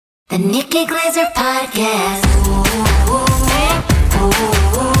The Nikki Glaser Podcast.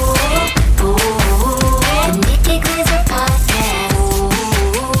 The Nikki Glaser Podcast.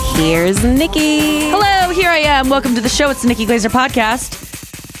 Here's Nikki. Hello, here I am. Welcome to the show. It's the Nikki Glaser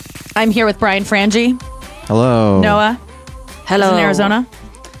Podcast. I'm here with Brian Frangie. Hello. Noah. Hello. He's in Arizona.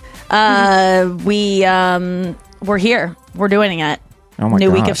 We're here. We're doing it. Oh my New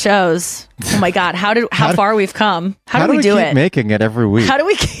God. week of shows. Oh my God. How far we've come. How do we do keep it? Making it every week. How do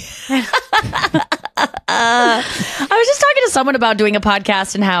we? I was just talking to someone about doing a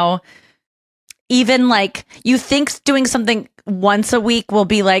podcast and how even like you think doing something once a week will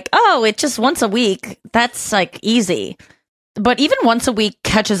be like, oh, it's just once a week. That's like easy. But even once a week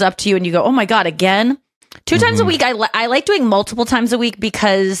catches up to you and you go, oh my God, again? 2 times a week. I like doing multiple times a week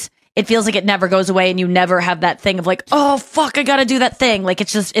because it feels like it never goes away and you never have that thing of like, oh, fuck, I got to do that thing. Like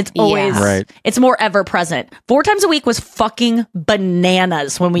it's always, Right. It's more ever present. 4 times a week was fucking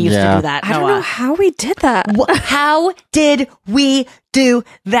bananas when we used to do that. I don't know how we did that. How did we do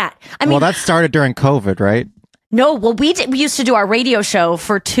that? I mean, well, that started during COVID, right? no, well, we used to do our radio show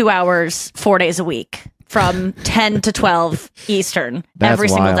for 2 hours, 4 days a week from 10 to 12 Eastern That's every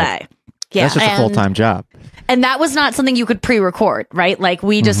single wild. day. Yeah. That's just a full-time job. And that was not something you could pre-record, right? Like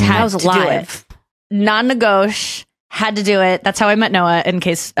we just had to do it. Non-negotiable, had to do it. That's how I met Noah, in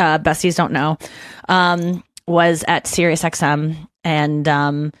case besties don't know. Was at SiriusXM,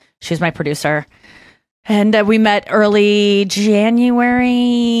 and she's my producer. And we met early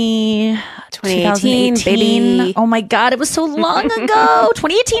January 2018, baby. Oh my God, it was so long ago.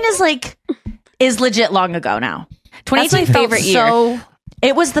 2018 is legit long ago now. 2018 That's my favorite year. So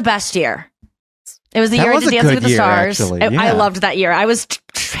it was the best year. It was the That year I was did a Dancing good with the year, Stars. actually. I Yeah. loved that year. I was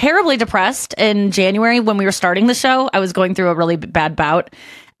terribly depressed in January when we were starting the show. I was going through a really bad bout.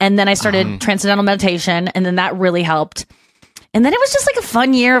 And then I started transcendental meditation, and then that really helped. And then it was just like a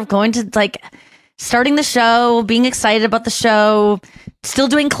fun year of going to like starting the show, being excited about the show, still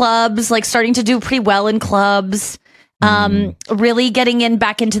doing clubs, like starting to do pretty well in clubs. Really getting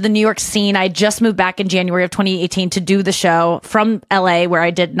back into the New York scene. I just moved back in January of 2018 to do the show from LA, where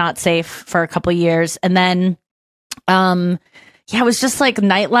I did Not Safe for a couple of years. And then, it was just like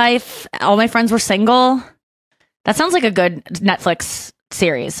nightlife. All my friends were single. That sounds like a good Netflix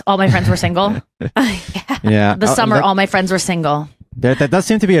series. All my friends were single. Yeah. The summer, all my friends were single. That does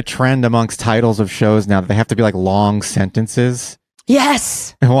seem to be a trend amongst titles of shows now, that they have to be like long sentences.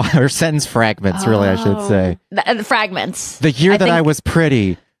 Yes. Or sentence fragments, really, I should say. The fragments. The year that I think- was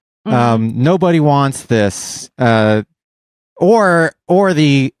pretty. Nobody wants this. It's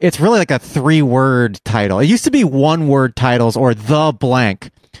really like a 3-word title. It used to be 1-word titles or the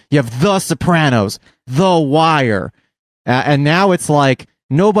blank. You have The Sopranos, The Wire. And now it's like,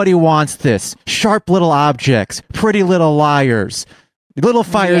 nobody wants this. Sharp Little Objects, Pretty Little Liars, Little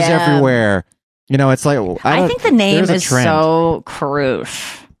Fires Everywhere. You know, it's like, I think the name there's a is trend. so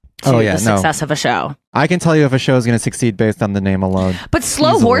crucial to the success of a show. I can tell you if a show is going to succeed based on the name alone. But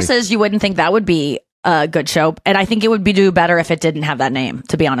Slow Easily. Horses, you wouldn't think that would be a good show, and I think it would do better if it didn't have that name.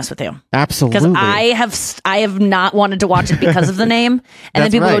 To be honest with you, Absolutely. because I have not wanted to watch it because of the name, and then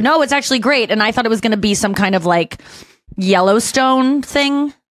That's people go, right. "No, it's actually great," and I thought it was going to be some kind of like Yellowstone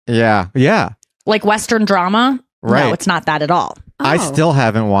thing, Yeah. like Western drama. Right. No, it's not that at all. I still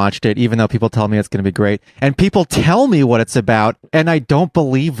haven't watched it, even though people tell me it's going to be great. And people tell me what it's about, and I don't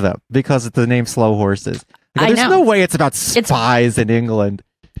believe them because it's the name Slow Horses. I There's know. no way it's about spies in England.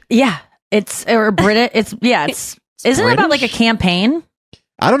 Yeah, it's or British. Isn't it about like a British? campaign?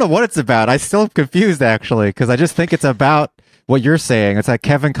 I don't know what it's about. I still am confused, actually, because I just think it's about what you're saying. It's like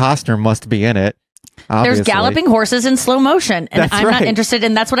Kevin Costner must be in it. Obviously. There's galloping horses in slow motion, and That's I'm not right. interested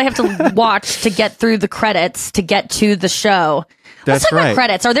in. That's what I have to watch to get through the credits to get to the show. Let's That's talk about right.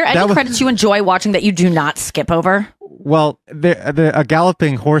 credits. Are there That any was- credits you enjoy watching that you do not skip over? Well, a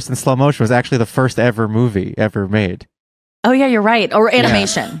galloping horse in slow motion was actually the first ever movie ever made. Oh yeah, you're right. Or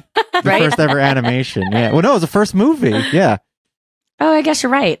animation, The right? first ever animation. Yeah. Well, no, it was the first movie. Yeah. Oh, I guess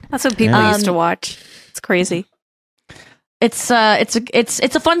you're right. That's what people Yeah. used to watch. It's crazy. It's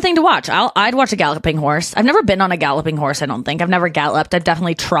a fun thing to watch. I'd watch a galloping horse. I've never been on a galloping horse. I don't think I've never galloped. I've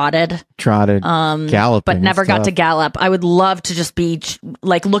definitely trotted. Galloping. But never and got to stuff. gallop. I would love to just be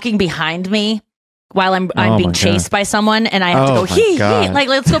like looking behind me while I'm Oh being my chased by someone, and I have Oh to go my hee, God. like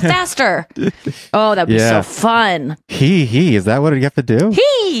let's go faster. Oh, that'd be Yeah. so fun. He. Is that what you have to do?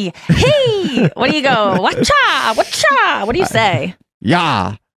 He. What do you go? Wacha, wacha. What do you say?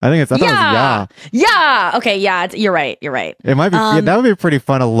 Yeah. I think it's. I thought it was yeah. Yeah. Okay. Yeah. You're right. You're right. It might be. That would be pretty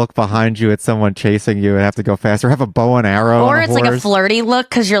fun to look behind you at someone chasing you and have to go faster. Have a bow and arrow. Or on it's horse. like a flirty look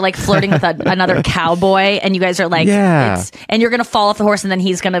because you're like flirting with another cowboy, and you guys are like, Yeah. and you're gonna fall off the horse, and then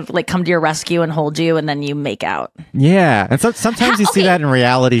he's gonna like come to your rescue and hold you, and then you make out. Yeah, and sometimes you see that in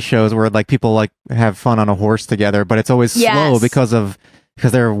reality shows where like people like have fun on a horse together, but it's always slow because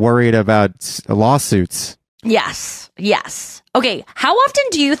they're worried about lawsuits. Yes. Yes. Okay. How often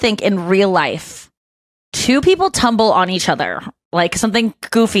do you think in real life two people tumble on each other? Like something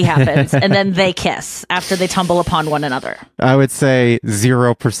goofy happens and then they kiss after they tumble upon one another? I would say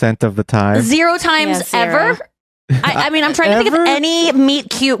 0% of the time. 0 times ever? I mean, I'm trying to think of any meet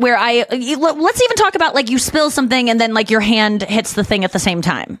cute where let's even talk about like you spill something and then like your hand hits the thing at the same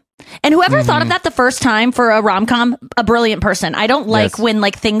time. And whoever thought of that the first time for a rom-com, a brilliant person. I don't like when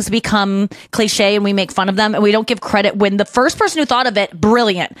like things become cliche and we make fun of them and we don't give credit when the first person who thought of it,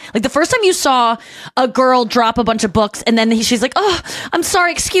 brilliant. Like the first time you saw a girl drop a bunch of books and then she's like, oh, I'm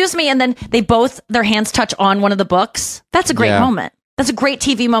sorry, excuse me. And then their hands touch on one of the books. That's a great moment. That's a great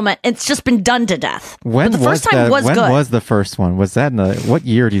TV moment. It's just been done to death. When but the first time was when good. When was the first one? Was that what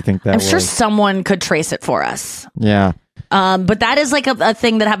year do you think that was? I'm sure someone could trace it for us. Yeah. But that is like a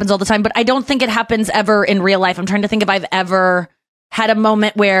thing that happens all the time. But I don't think it happens ever in real life. I'm trying to think if I've ever had a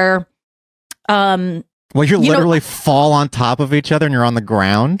moment where... well, you literally fall on top of each other and you're on the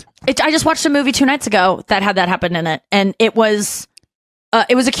ground? I just watched a movie 2 nights ago that had that happen in it. And it was a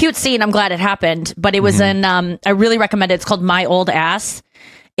cute scene. I'm glad it happened. But it was I really recommend it. It's called My Old Ass.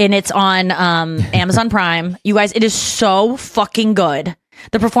 And it's on Amazon Prime. You guys, it is so fucking good.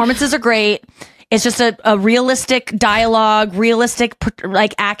 The performances are great. It's just a realistic dialogue, realistic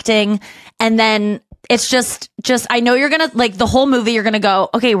like acting, and then it's just I know you're gonna like the whole movie. You're gonna go,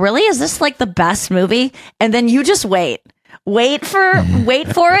 okay, really? Is this like the best movie? And then you just wait for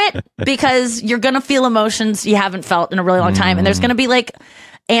it because you're gonna feel emotions you haven't felt in a really long time, and there's gonna be like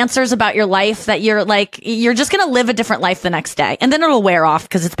answers about your life that you're just gonna live a different life the next day, and then it'll wear off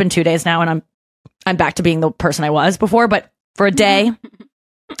because it's been 2 days now, and I'm back to being the person I was before, but for a day.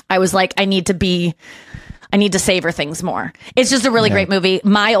 I was like, I need to savor things more. It's just a really great movie.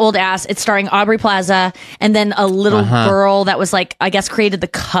 My Old Ass. It's starring Aubrey Plaza and then a little girl that was like, I guess, created the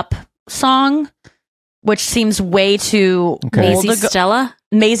Cup song, which seems way too old.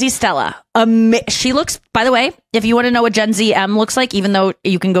 Maisie Stella. She looks, by the way, if you want to know what Gen Z M looks like, even though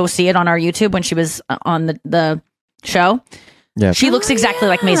you can go see it on our YouTube when she was on the show. Yeah. She looks exactly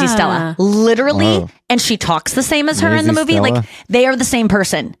like Maisie Stella, literally, and she talks the same as her in the movie. Stella. Like they are the same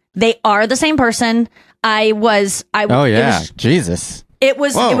person. They are the same person. Jesus. It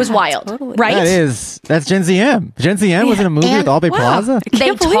was wild, totally. right? That's Gen Z M. Gen Z M was in a movie with Aubrey Plaza.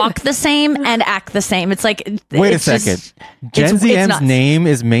 They talk the same and act the same. It's like wait a second. Gen Z M's name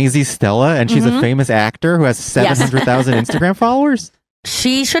is Maisie Stella, and she's a famous actor who has 700,000 Instagram followers.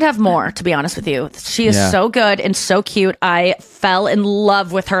 She should have more, to be honest with you. She is so good and so cute. I fell in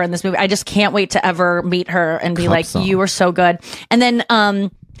love with her in this movie. I just can't wait to ever meet her and be like, you were so good. And then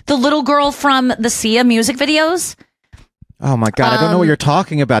the little girl from the Sia music videos. Oh my God, I don't know what you're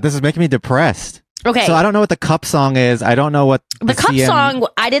talking about. This is making me depressed. Okay. So I don't know what the Cup song is. I don't know what the Cup song.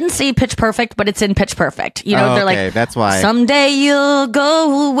 I didn't see Pitch Perfect, but it's in Pitch Perfect. You know, they're like, that's why. Someday you'll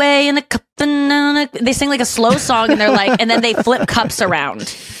go away in a cup and they sing like a slow song, and they're like, and then they flip cups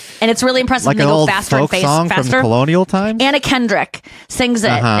around, and it's really impressive. Like and they an go old faster folk and song faster. from colonial times. Anna Kendrick sings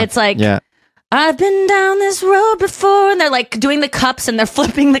it. It's like, yeah. I've been down this road before, and they're like doing the cups and they're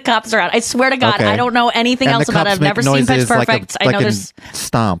flipping the cups around. I swear to God, I don't know anything else about it. I've never seen Pitch Perfect. I know there's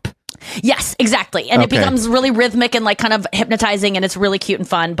stomp. Yes, exactly. And it becomes really rhythmic and like kind of hypnotizing, and it's really cute and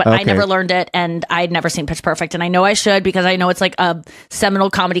fun, but I never learned it, and I'd never seen Pitch Perfect, and I know I should because I know it's like a seminal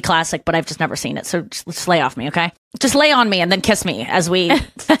comedy classic, but I've just never seen it. So just lay off me, okay? Just lay on me and then kiss me as we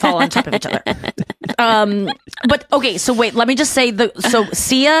fall on top of each other. But okay, so wait, let me just say so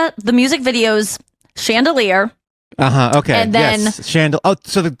Sia, the music videos, Chandelier. Okay. And then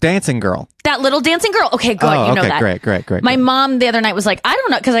so the dancing girl. That little dancing girl. Okay, good. You know that. Great. My mom the other night was like, I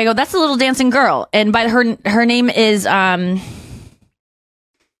don't know, because I go, that's the little dancing girl, and by her name is oh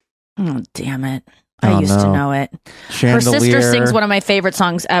damn it. I used to know it. Chandelier. Her sister sings one of my favorite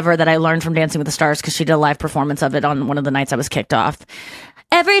songs ever that I learned from Dancing with the Stars because she did a live performance of it on one of the nights I was kicked off.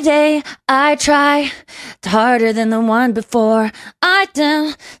 Every day I try harder than the one before.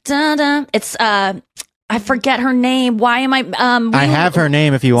 It's I forget her name. Why am I? I have her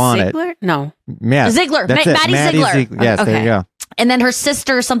name if you want Ziegler? No. Yeah, Ziegler. Maddie Ziegler. Yes, okay. there you go. And then her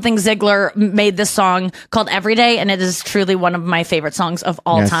sister, something Ziegler, made this song called Every Day, and it is truly one of my favorite songs of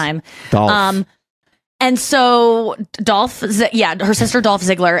all time. Dolph. And so her sister Dolph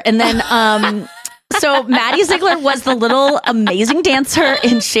Ziggler. And then so Maddie Ziegler was the little amazing dancer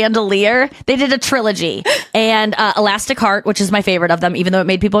in Chandelier. They did a trilogy, and Elastic Heart, which is my favorite of them, even though it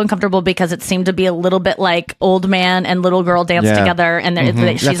made people uncomfortable because it seemed to be a little bit like old man and little girl dance together,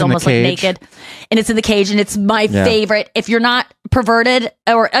 and she's almost like naked, and it's in the cage, and it's my favorite. If you're not perverted,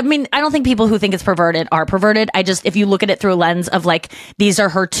 or I mean, I don't think people who think it's perverted are perverted. I just, if you look at it through a lens of like, these are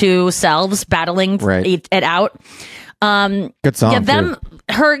her two selves battling it out. Good song. Yeah,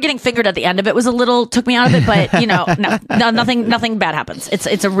 her getting fingered at the end of it was a little, took me out of it, but nothing bad happens.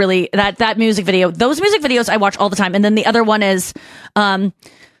 It's a really, that music video, those music videos I watch all the time. And then the other one is the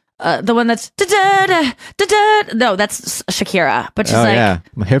one that's no, that's Shakira, but she's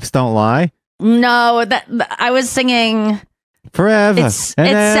My hips don't lie. No, that I was singing forever. It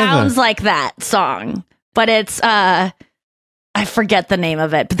sounds like that song, but it's I forget the name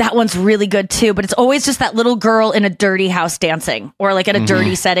of it, but that one's really good too. But it's always just that little girl in a dirty house dancing, or like at a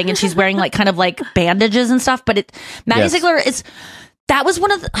dirty setting, and she's wearing like kind of like bandages and stuff. But Maddie Ziegler is. That was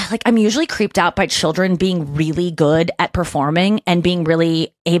one of the, like, I'm usually creeped out by children being really good at performing and being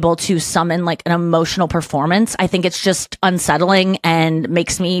really able to summon like an emotional performance. I think it's just unsettling and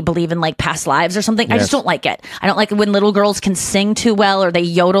makes me believe in like past lives or something. I just don't like it. I don't like it when little girls can sing too well or they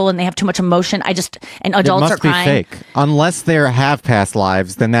yodel and they have too much emotion. And adults are crying. It must be fake. Unless they have past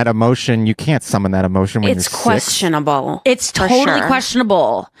lives, then that emotion, you can't summon that emotion when you're 6. Questionable. It's totally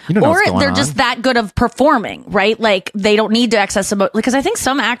questionable. You don't know or they're just that good of performing, right? Like they don't need to access emotion. Because I think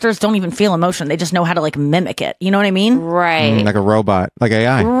some actors don't even feel emotion. They just know how to like mimic it. You know what I mean? Right. Like a robot, like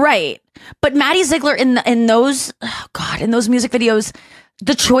AI. Right. But Maddie Ziegler in those music videos,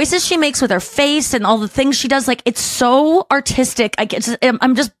 the choices she makes with her face and all the things she does, like it's so artistic.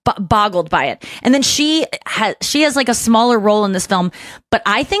 I'm just boggled by it. And then she has like a smaller role in this film, but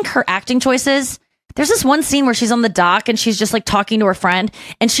I think her acting choices. There's this one scene where she's on the dock and she's just like talking to her friend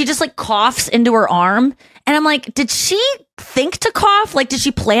and she just like coughs into her arm. And I'm like, did she think to cough? Like, did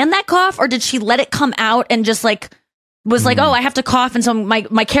she plan that cough or did she let it come out and just like was like, oh, I have to cough. And so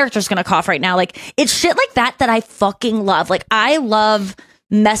my character's going to cough right now. Like it's shit like that I fucking love. Like I love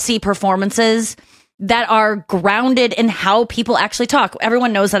messy performances that are grounded in how people actually talk.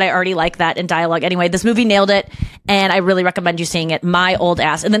 Everyone knows that I already like that in dialogue. Anyway, this movie nailed it, and I really recommend you seeing it. My old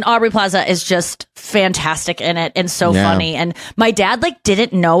ass. And then Aubrey Plaza is just fantastic in it and so funny. And my dad like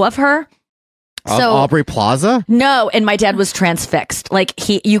didn't know of her. So Aubrey Plaza? No, and my dad was transfixed. Like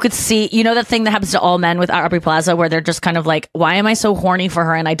you could see, you know, that thing that happens to all men with Aubrey Plaza where they're just kind of like, why am I so horny for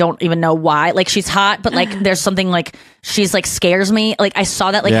her? And I don't even know why. Like she's hot, but like there's something like she's like scares me. Like I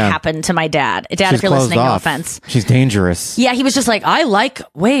saw that happen to my dad. Dad, if you're listening, no offense. She's dangerous. Yeah, he was just like,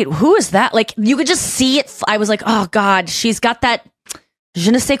 wait, who is that? Like you could just see it. I was like, oh God, she's got that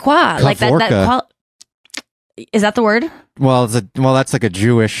je ne sais quoi. Kavorka. Like that. Is that the word? Well, that's like a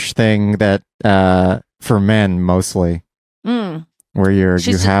Jewish thing that for men mostly, where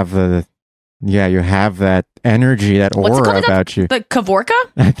you have that energy, that aura about you. The Kavorka?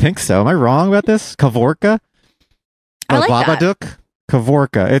 I think so. Am I wrong about this? Kavorka? I like Babadook? that.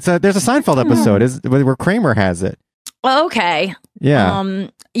 Kavorka. There's a Seinfeld episode where Kramer has it. Okay. Yeah.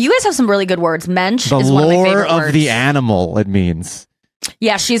 You guys have some really good words. Mensch the is one of my favorite lore of words. the animal. It means.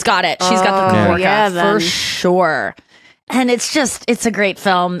 Yeah, she's got it. She's got the Kavorka for sure. And it's a great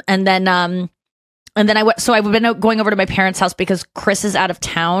film. And then I've been going over to my parents' house because Chris is out of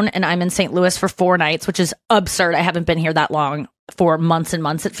town and I'm in St. Louis for 4 nights, which is absurd. I haven't been here that long, for months and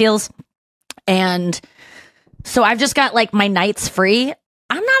months, it feels. And so I've just got like my nights free.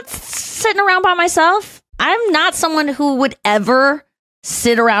 I'm not sitting around by myself. I'm not someone who would ever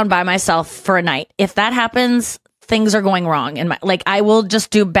sit around by myself for a night. If that happens, things are going wrong, and I will just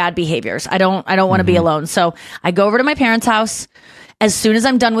do bad behaviors. I don't want to be alone. So I go over to my parents' house as soon as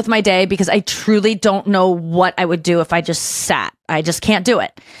I'm done with my day because I truly don't know what I would do if I just sat. I just can't do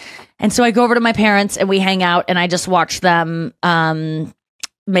it. And so I go over to my parents and we hang out and I just watch them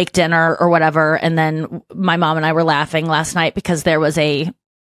make dinner or whatever. And then my mom and I were laughing last night because there was an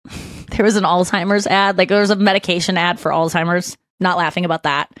Alzheimer's ad. Like there was a medication ad for Alzheimer's. Not laughing about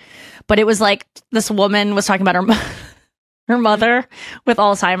that. But it was like this woman was talking about her mother with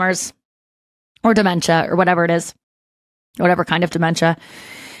Alzheimer's or dementia or whatever it is, whatever kind of dementia.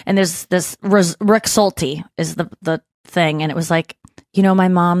 And there's this Rexulti is the thing. And it was like, you know, my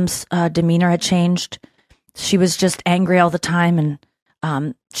mom's demeanor had changed. She was just angry all the time.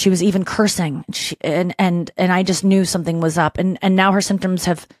 And she was even cursing. And I just knew something was up. And now her symptoms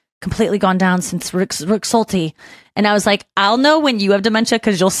have completely gone down since Rexulti. And I was like, I'll know when you have dementia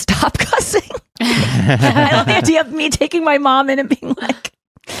because you'll stop cussing. I love the idea of me taking my mom in and being like,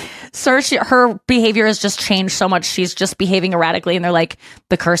 sir, her behavior has just changed so much. She's just behaving erratically. And they're like,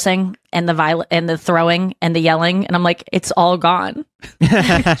 the cursing and the violent and the throwing and the yelling. And I'm like, it's all gone.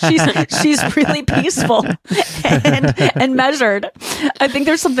 she's really peaceful and measured. I think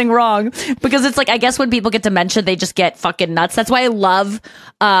there's something wrong because it's like, I guess when people get dementia, they just get fucking nuts. That's why I love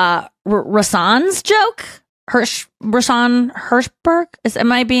Rasan's joke. Rasan Hirschberg.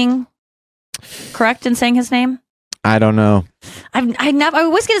 Am I being correct in saying his name? I don't know. I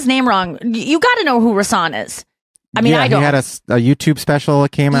always get his name wrong. You got to know who Rasan is. I mean, I don't. He had a YouTube special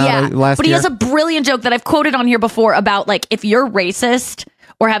that came out last year. But he has a brilliant joke that I've quoted on here before about like, if you're racist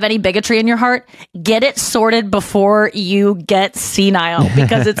or have any bigotry in your heart, get it sorted before you get senile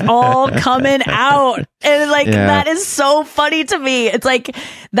because it's all coming out. And like, that is so funny to me. It's like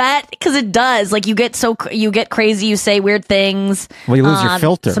that because it does. Like you get crazy, you say weird things. Well, you lose your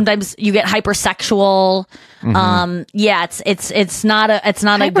filter. Sometimes you get hypersexual. It's not a good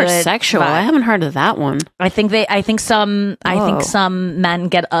hypersexual. I haven't heard of that one. I think some men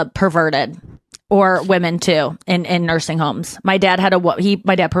get perverted. Or women too in nursing homes. My dad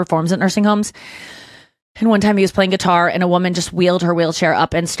performs at nursing homes. And one time he was playing guitar and a woman just wheeled her wheelchair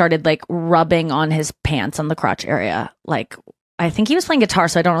up and started like rubbing on his pants on the crotch area. Like, I think he was playing guitar,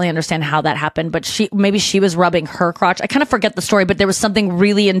 so I don't really understand how that happened, but maybe she was rubbing her crotch. I kind of forget the story, but there was something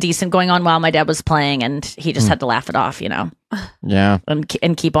really indecent going on while my dad was playing and he just had to laugh it off, you know? Yeah.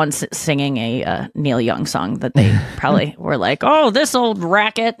 And keep on singing a Neil Young song that they probably were like, oh, this old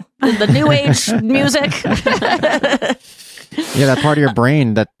racket, the new age music. Yeah, that part of your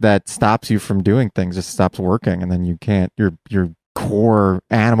brain that stops you from doing things just stops working, and then you can't. Your core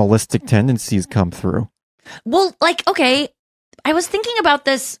animalistic tendencies come through. Well, like, okay, I was thinking about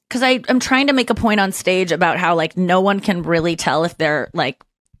this because I'm trying to make a point on stage about how like no one can really tell if they're like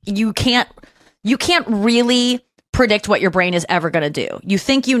you can't really predict what your brain is ever going to do. You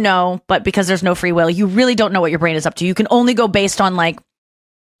think you know, but because there's no free will, you really don't know what your brain is up to. You can only go based on like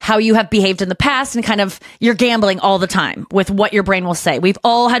how you have behaved in the past and kind of you're gambling all the time with what your brain will say. We've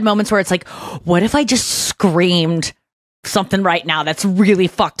all had moments where it's like, what if I just screamed something right now that's really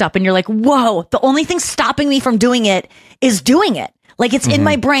fucked up? And you're like, whoa, the only thing stopping me from doing it is doing it. Like it's in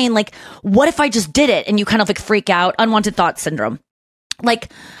my brain. Like, what if I just did it? And you kind of like freak out. Unwanted thought syndrome.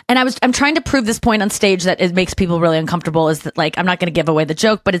 Like, and I'm trying to prove this point on stage that it makes people really uncomfortable is that like, I'm not going to give away the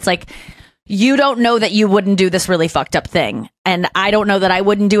joke, but it's like, you don't know that you wouldn't do this really fucked up thing. And I don't know that I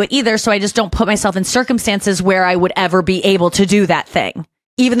wouldn't do it either. So I just don't put myself in circumstances where I would ever be able to do that thing.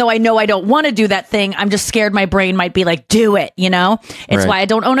 Even though I know I don't want to do that thing, I'm just scared my brain might be like, do it, you know? It's why I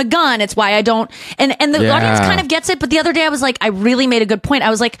don't own a gun. It's why I don't. And the audience kind of gets it. But the other day I was like, I really made a good point. I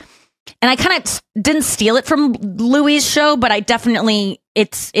was like, and I kind of didn't steal it from Louis' show, but I definitely,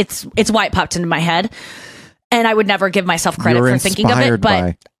 it's why it popped into my head. And I would never give myself credit for thinking of it.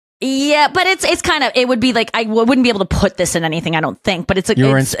 But yeah, but it's kind of, it would be like, I wouldn't be able to put this in anything, I don't think. But it's a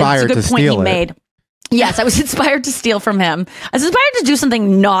good point he made. Yes, I was inspired to steal from him. I was inspired to do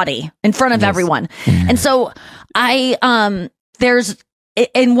something naughty in front of everyone. And so there's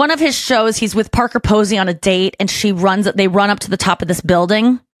in one of his shows, he's with Parker Posey on a date and they run up to the top of this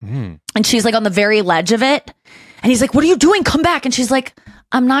building and she's like on the very ledge of it. And he's like, what are you doing? Come back. And she's like,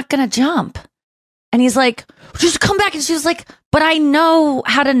 I'm not going to jump. And he's like, just come back. And she was like, but I know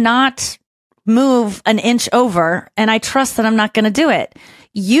how to not move an inch over and I trust that I'm not going to do it.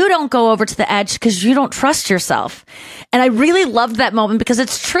 You don't go over to the edge because you don't trust yourself. And I really loved that moment because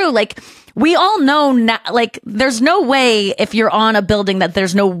it's true. Like we all know now, like there's no way if you're on a building that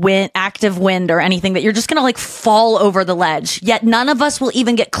there's no active wind or anything that you're just going to like fall over the ledge. Yet none of us will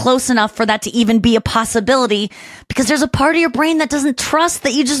even get close enough for that to even be a possibility because there's a part of your brain that doesn't trust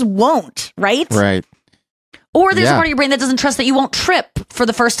that you just won't, right? Right. Or there's a part of your brain that doesn't trust that you won't trip for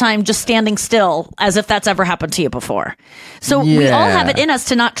the first time just standing still as if that's ever happened to you before. So we all have it in us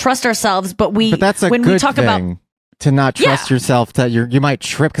to not trust ourselves, but that's when we talk about to not trust yourself that you might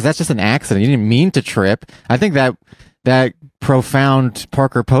trip because that's just an accident. You didn't mean to trip. I think that profound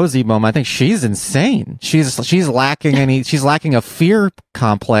Parker Posey moment, I think she's insane. She's lacking a fear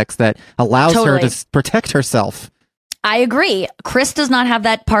complex that allows her to protect herself. I agree. Chris does not have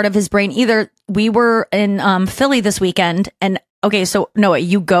that part of his brain either. We were in Philly this weekend, and okay, so Noah,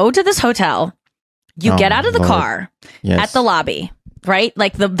 you go to this hotel, you get out of the car at the lobby, right?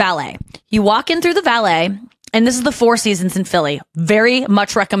 Like the valet. You walk in through the valet, and this is the Four Seasons in Philly. Very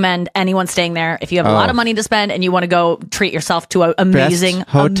much recommend anyone staying there if you have a lot of money to spend and you want to go treat yourself to an amazing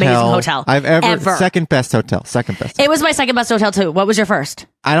hotel I've ever. Second best hotel. It was my second best hotel too. What was your first?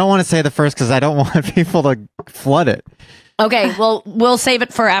 I don't want to say the first because I don't want people to flood it. Okay, well, we'll save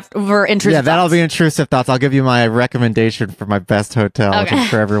it for intrusive. Yeah, that'll thoughts. be intrusive thoughts. I'll give you my recommendation for my best hotel, which I'm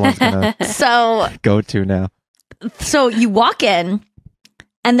sure everyone's gonna go to now. So you walk in,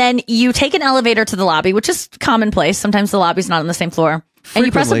 and then you take an elevator to the lobby, which is commonplace. Sometimes the lobby's not on the same floor, and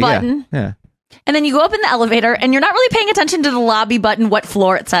you press a button. Yeah. And then you go up in the elevator, and you're not really paying attention to the lobby button, what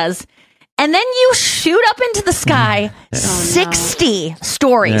floor it says. And then you shoot up into the sky 60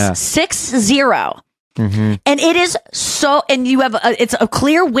 stories, 60. Mm-hmm. And it is so, and you have it's a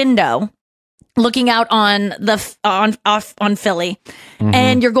clear window looking out on on Philly,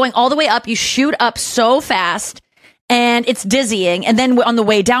 and you're going all the way up. You shoot up so fast, and it's dizzying. And then on the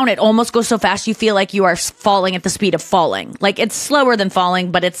way down, it almost goes so fast you feel like you are falling at the speed of falling. Like it's slower than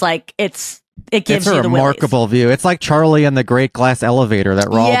falling, but it's like it gives you the remarkable view. It's like Charlie and the Great Glass Elevator, that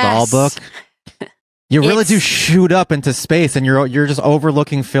Roald Dahl book. You really do shoot up into space, and you're just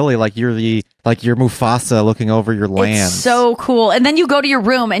overlooking Philly like you're Mufasa looking over your land. It's so cool. And then you go to your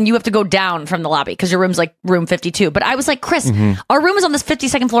room, and you have to go down from the lobby because your room's like room 52. But I was like, Chris, our room is on this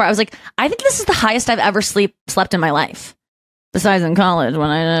 52nd floor. I was like, I think this is the highest I've ever slept in my life. Besides in college when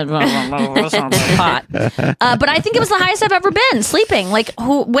I did hot. But I think it was the highest I've ever been sleeping. Like,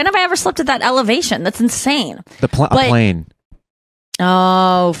 when have I ever slept at that elevation? That's insane. A plane.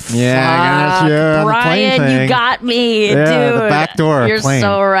 Oh, fuck. Yeah, Brian, you got me, dude. The back door. You're plane.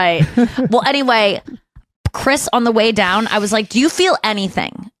 so right. Well, anyway, Chris, on the way down, I was like, do you feel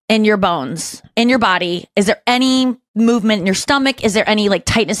anything in your bones, in your body? Is there any movement in your stomach? Is there any like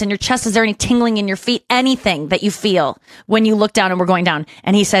tightness in your chest? Is there any tingling in your feet? Anything that you feel when you look down and we're going down?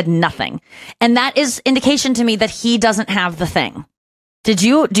 And he said nothing. And that is indication to me that he doesn't have the thing. Do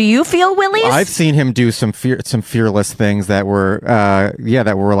you feel willies? I've seen him do some fearless things that were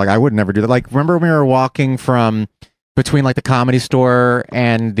like, I would never do that. Like, remember when we were walking from between like the Comedy Store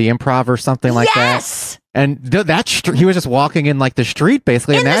and the Improv or something like that? And he was just walking in like the street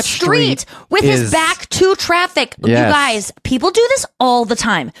basically. In and the that street with his back to traffic. Yes. You guys, people do this all the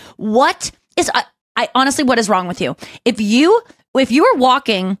time. What is, I honestly, what is wrong with you? If you are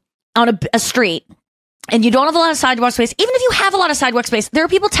walking on a street and you don't have a lot of sidewalk space, even if you have a lot of sidewalk space, there are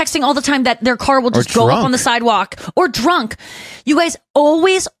people texting all the time that their car will just go up on the sidewalk, or drunk. You guys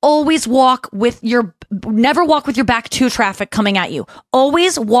always never walk with your back to traffic coming at you.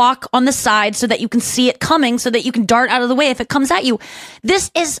 Always walk on the side so that you can see it coming, so that you can dart out of the way if it comes at you.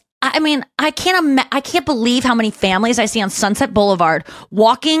 This is, I mean, I can't believe how many families I see on Sunset Boulevard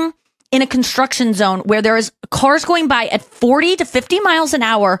walking in a construction zone where there is cars going by at 40 to 50 miles an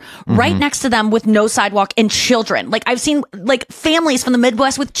hour right next to them with no sidewalk, and children. Like, I've seen like families from the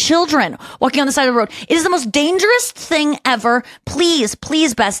Midwest with children walking on the side of the road. It is the most dangerous thing ever. Please,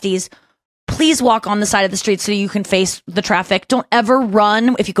 besties, please walk on the side of the street so you can face the traffic. Don't ever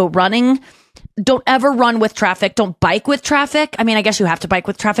run. If you go running, don't ever run with traffic. Don't bike with traffic. I mean, I guess you have to bike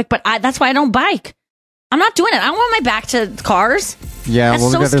with traffic, but that's why I don't bike. I'm not doing it. I don't want my back to cars. Yeah,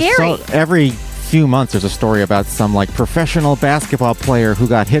 that's so scary. Every few months, there's a story about some like professional basketball player who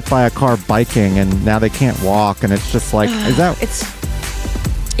got hit by a car biking, and now they can't walk. And it's just like, is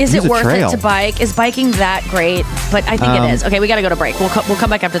it worth it to bike? Is biking that great? But I think it is. Okay, we got to go to break. We'll come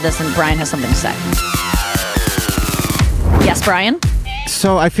back after this, and Brian has something to say. Yes, Brian?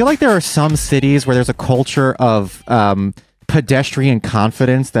 So I feel like there are some cities where there's a culture of pedestrian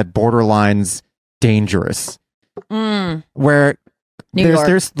confidence that borderlines dangerous. Where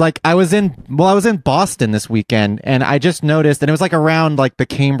there's like, I was in Boston this weekend, and I just noticed, and it was like around like the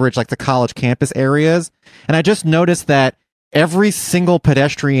Cambridge, like the college campus areas, and I just noticed that every single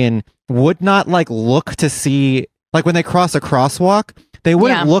pedestrian would not like look to see, like when they cross a crosswalk, they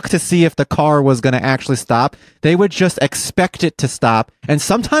wouldn't look to see if the car was going to actually stop. They would just expect it to stop, and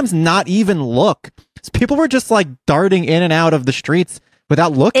sometimes not even look. People were just like darting in and out of the streets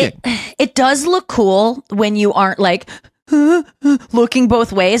without looking. It does look cool when you aren't like looking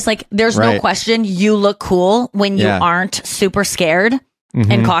both ways. Like, there's no question you look cool when you aren't super scared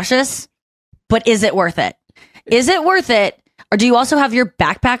and cautious. But is it worth it? Is it worth it? Or do you also have your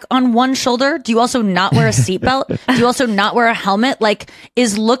backpack on one shoulder? Do you also not wear a seatbelt? Do you also not wear a helmet? Like,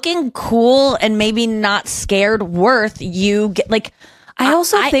 is looking cool and maybe not scared worth you get, like, I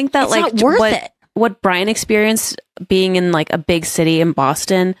also think that it's like not worth it. What Brian experienced being in like a big city in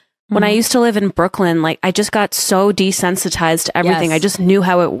Boston, when I used to live in Brooklyn, like I just got so desensitized to everything. I just knew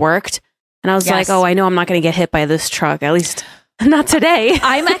how it worked. And I was like, oh, I know I'm not going to get hit by this truck. At least Not today.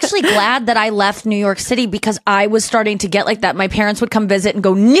 I'm actually glad that I left New York City because I was starting to get like that. My parents would come visit and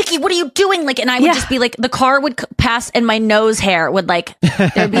go, Nikki, what are you doing? Like, and I would just be like, the car would pass and my nose hair would like,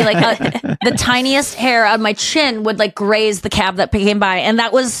 there'd be like the tiniest hair on my chin would like graze the cab that came by. And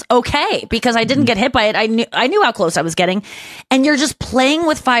that was okay because I didn't get hit by it. I knew how close I was getting. And you're just playing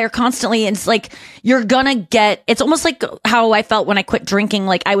with fire constantly. And it's like, you're gonna get, it's almost like how I felt when I quit drinking.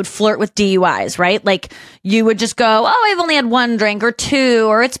 Like I would flirt with DUIs, right? Like you would just go, oh, I've only had one drink or two,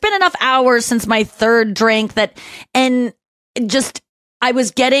 or it's been enough hours since my third drink and just I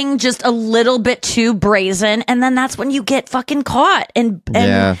was getting just a little bit too brazen, and then that's when you get fucking caught. And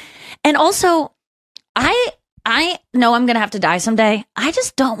also I know I'm gonna have to die someday. I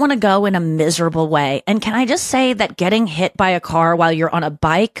just don't want to go in a miserable way. And can I just say that getting hit by a car while you're on a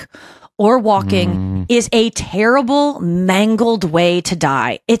bike or walking is a terrible, mangled way to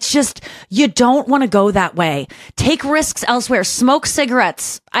die. It's just, you don't want to go that way. Take risks elsewhere. Smoke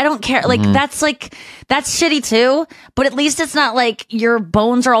cigarettes. I don't care. That's shitty too. But at least it's not like your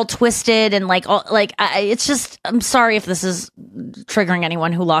bones are all twisted and it's just, I'm sorry if this is triggering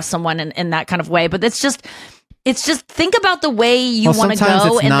anyone who lost someone in that kind of way, but it's just think about the way you want to go.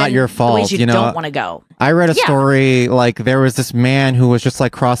 Sometimes it's and not then your fault. The ways you don't want to go. I read a story, like there was this man who was just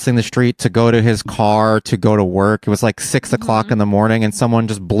like crossing the street to go to his car to go to work. It was like 6 o'clock in the morning and someone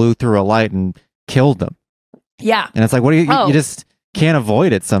just blew through a light and killed him. Yeah. And it's like, what do you just can't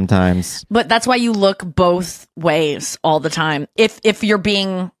avoid it sometimes. But that's why you look both ways all the time. If you're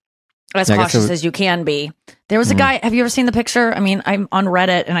being as cautious as you can be. There was a guy, have you ever seen the picture? I mean, I'm on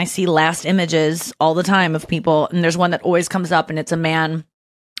Reddit and I see last images all the time of people. And there's one that always comes up and it's a man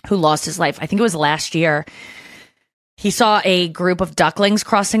who lost his life. I think it was last year. He saw a group of ducklings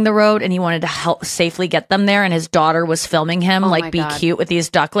crossing the road and he wanted to help safely get them there. And his daughter was filming him, be cute with these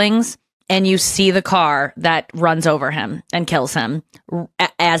ducklings. And you see the car that runs over him and kills him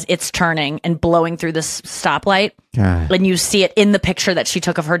as it's turning and blowing through this stoplight. And you see it in the picture that she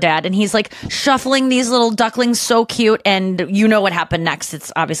took of her dad. And he's like shuffling these little ducklings, so cute. And you know what happened next.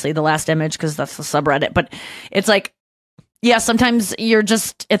 It's obviously the last image because that's the subreddit. But it's like, yeah, sometimes you're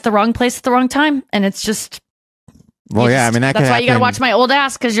just at the wrong place at the wrong time. And it's just... Well, yeah, I mean, that's why you got to watch my old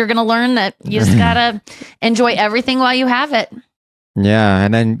ass because you're going to learn that you just got to enjoy everything while you have it. Yeah,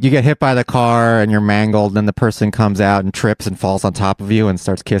 and then you get hit by the car and you're mangled, and then the person comes out and trips and falls on top of you and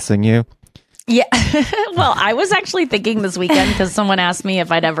starts kissing you. Yeah. Well, I was actually thinking this weekend because someone asked me if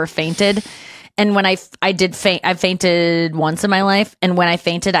I'd ever fainted. And when I did faint, I fainted once in my life. And when I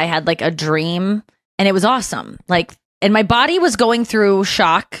fainted, I had like a dream and it was awesome. And my body was going through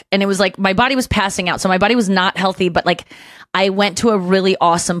shock and it was like my body was passing out. So my body was not healthy, but I went to a really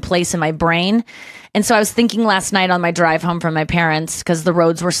awesome place in my brain. And so I was thinking last night on my drive home from my parents, because the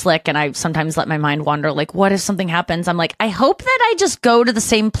roads were slick and I sometimes let my mind wander, what if something happens? I'm like, I hope that I just go to the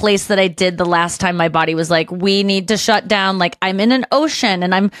same place that I did the last time my body was like, we need to shut down. I'm in an ocean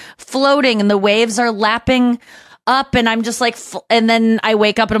and I'm floating and the waves are lapping up and I'm just and then I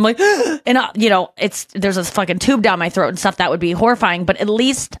wake up and I'm like, and there's a fucking tube down my throat and stuff. That would be horrifying. But at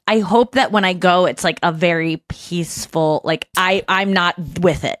least I hope that when I go, it's a very peaceful, I'm not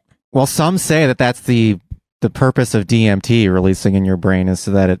with it. Well, some say that that's the purpose of DMT releasing in your brain is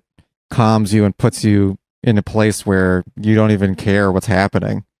so that it calms you and puts you in a place where you don't even care what's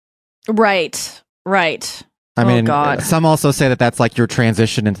happening. Right. I mean, some also say that that's your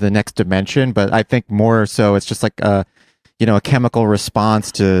transition into the next dimension, but I think more so it's just a chemical response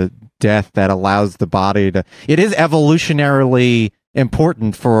to death that allows the body to... It is evolutionarily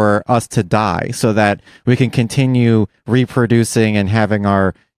important for us to die so that we can continue reproducing and having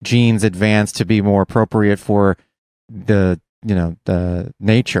our genes advance to be more appropriate for the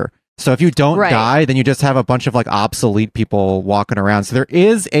nature. So if you don't die, then you just have a bunch of obsolete people walking around. So there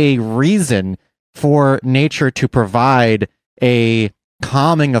is a reason for nature to provide a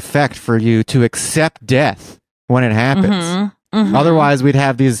calming effect for you to accept death when it happens. Otherwise we'd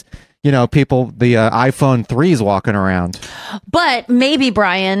have these people, the iPhone 3s walking around. But maybe,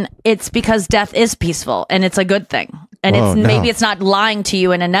 Brian, it's because death is peaceful and it's a good thing. And maybe it's not lying to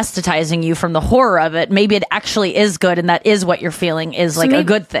you and anesthetizing you from the horror of it. Maybe it actually is good, and that is what you're feeling is a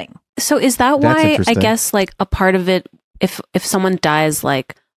good thing. So is that why I guess a part of it, if someone dies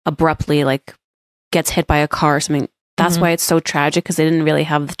abruptly, gets hit by a car or something, that's why it's so tragic because they didn't really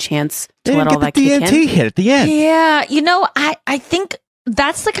have the chance to let all that kick in. DMT hit at the end. Yeah, I think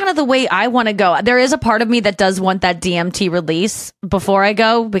that's the kind of the way I want to go. There is a part of me that does want that DMT release before I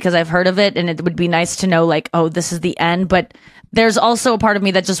go because I've heard of it and it would be nice to know this is the end. But there's also a part of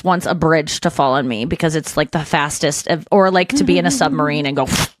me that just wants a bridge to fall on me because it's the fastest or to be in a submarine and go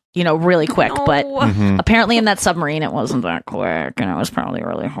really quick. No. But apparently in that submarine, it wasn't that quick, and it was probably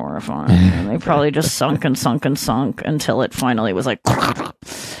really horrifying. And they probably just sunk until it finally was like.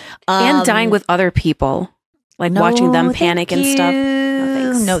 And dying with other people, like watching them panic and stuff.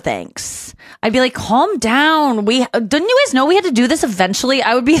 No thanks. I'd be like, calm down. Didn't you guys know we had to do this eventually?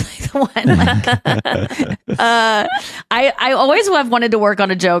 I would be like the one. I always have wanted to work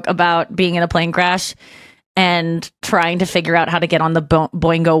on a joke about being in a plane crash and trying to figure out how to get on the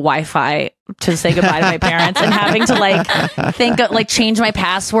Boingo Wi-Fi to say goodbye to my parents, and having to change my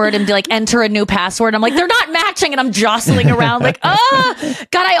password and be like, enter a new password. I'm like, they're not matching, and I'm jostling around like, God,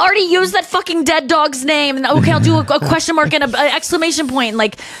 I already used that fucking dead dog's name. And okay, I'll do a question mark and an exclamation point, and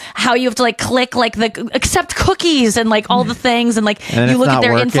like how you have to like click like the accept cookies and like all the things, and like you look at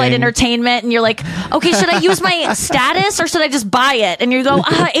their in-flight entertainment and you're like, okay, should I use my status or should I just buy it? And you go,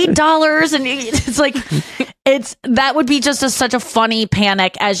 $8, and it's like that would be just such a funny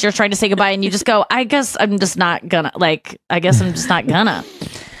panic as you're trying to say goodbye, and you just go, I guess I'm just not gonna.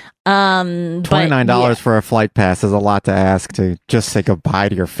 $29 for a flight pass is a lot to ask to just say goodbye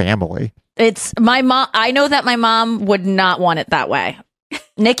to your family. It's my mom. I know that my mom would not want it that way.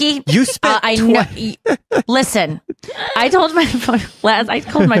 Nikki, you spent. Listen, I told my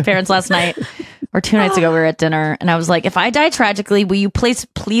parents last night. Or 2 nights ago, we were at dinner, and I was like, if I die tragically, will you please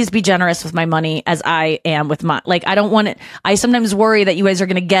be generous with my money as I am with my, like, I don't want it. I sometimes worry that you guys are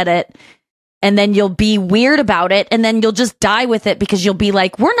going to get it, and then you'll be weird about it, and then you'll just die with it because you'll be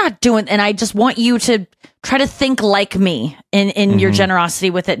like, we're not doing, and I just want you to try to think like me in your generosity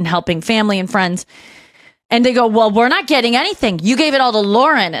with it and helping family and friends. And they go, well, we're not getting anything. You gave it all to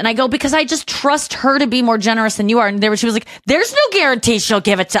Lauren. And I go, because I just trust her to be more generous than you are. And she was like, there's no guarantee she'll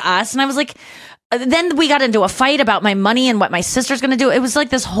give it to us. And I was like, then we got into a fight about my money and what my sister's going to do. It was like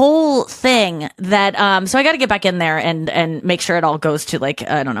this whole thing that, so I got to get back in there and make sure it all goes to like,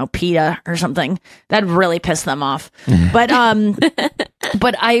 I don't know, PETA or something. That really pissed them off. But,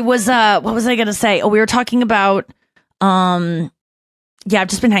 but I was, what was I going to say? Oh, we were talking about, I've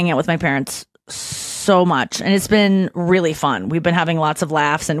just been hanging out with my parents so much, and it's been really fun. We've been having lots of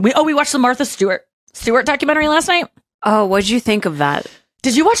laughs, and we watched the Martha Stewart documentary last night. Oh, what'd you think of that?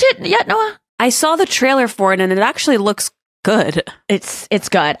 Did you watch it yet, Noah? I saw the trailer for it, and it actually looks good. It's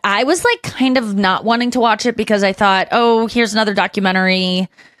good. I was like kind of not wanting to watch it because I thought, oh, here's another documentary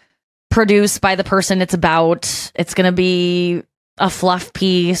produced by the person it's about. It's going to be a fluff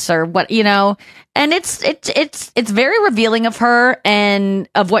piece or what, and it's very revealing of her and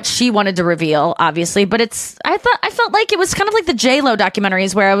of what she wanted to reveal, obviously. But I felt like it was kind of like the J-Lo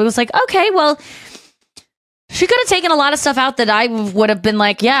documentaries where I was like, okay, well, she could have taken a lot of stuff out that I would have been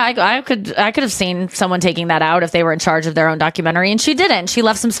like, yeah, I could have seen someone taking that out if they were in charge of their own documentary. And she didn't. She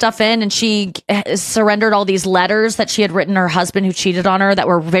left some stuff in, and she surrendered all these letters that she had written her husband who cheated on her that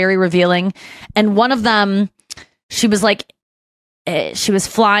were very revealing. And one of them, she was like, she was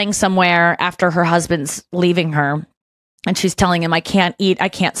flying somewhere after her husband's leaving her, and she's telling him, I can't eat, I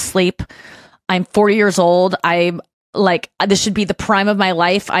can't sleep. I'm 40 years old. I'm like, this should be the prime of my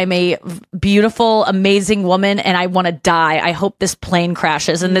life. I'm a beautiful, amazing woman, and I want to die. I hope this plane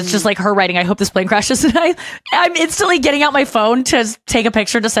crashes. And it's just like her writing, I hope this plane crashes. And I'm instantly getting out my phone to take a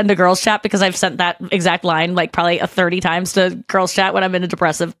picture to send to girls chat, because I've sent that exact line like probably 30 times to girls chat when I'm in a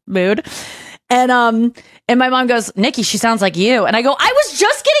depressive mood. And my mom goes, Nikki, she sounds like you. And I go, I was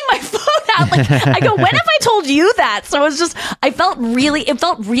just getting my phone out. Like, I go, when have I told you that? So it felt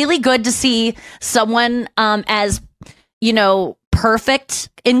really good to see someone as, perfect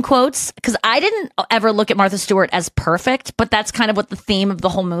in quotes, because I didn't ever look at Martha Stewart as perfect, but that's kind of what the theme of the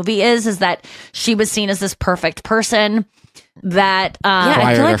whole movie is that she was seen as this perfect person that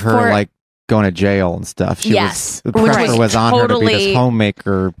I feel like going to jail and stuff. The pressure was on her to be this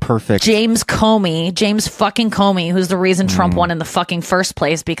homemaker, perfect. James fucking Comey, who's the reason Trump won in the fucking first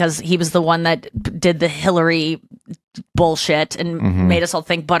place, because he was the one that did the Hillary bullshit and made us all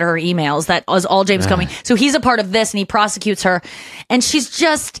think but her emails. That was all James Comey. So he's a part of this, and he prosecutes her, and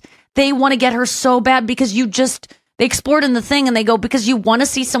they want to get her so bad because they explored in the thing, and they go, because you want to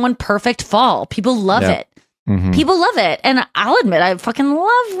see someone perfect fall. People love it. People love it. And I'll admit, I fucking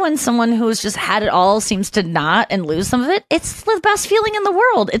love when someone who's just had it all seems to not and lose some of it. It's the best feeling in the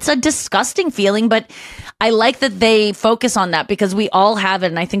world. It's a disgusting feeling, but I like that they focus on that because we all have it.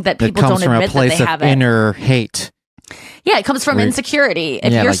 And I think that people don't admit that they have it. Inner hate. Yeah, it comes from insecurity.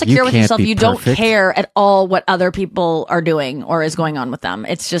 If you're secure with yourself, you don't care at all what other people are doing or is going on with them.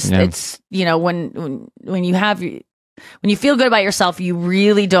 It's just, it's, when you feel good about yourself, you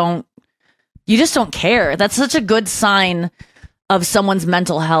just don't care. That's such a good sign of someone's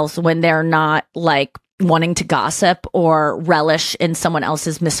mental health when they're not like wanting to gossip or relish in someone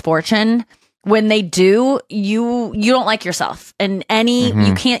else's misfortune. When they do, you don't like yourself, and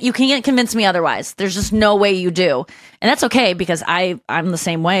you can't convince me otherwise. There's just no way you do, and that's okay because I'm the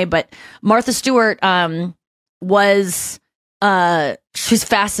same way. But Martha Stewart she's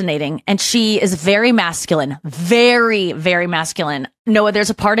fascinating, and she is very masculine, very, very masculine. Noah,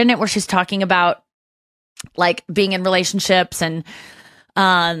 there's a part in it where she's talking about like being in relationships, and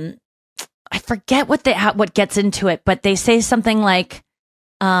I forget what gets into it, but they say something like,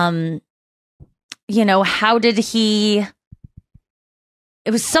 how did he?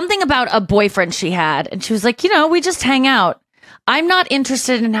 It was something about a boyfriend she had, and she was like, we just hang out. I'm not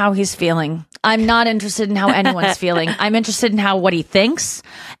interested in how he's feeling. I'm not interested in how anyone's feeling. I'm interested in what he thinks.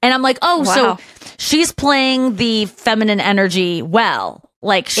 And I'm like, wow. So she's playing the feminine energy well.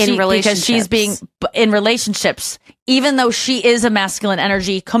 Like because she's being in relationships, even though she is a masculine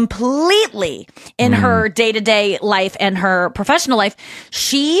energy completely in her day-to-day life and her professional life.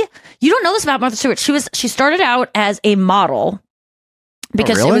 You don't know this about Martha Stewart. She started out as a model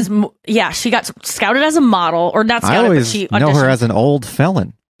because she got scouted as a model, or not scouted, but she auditioned. I always know her as an old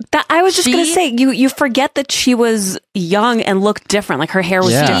felon. I was just going to say, you forget that she was young and looked different. Like her hair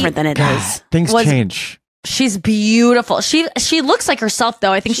was different than it is. Things change. She's beautiful. She looks like herself,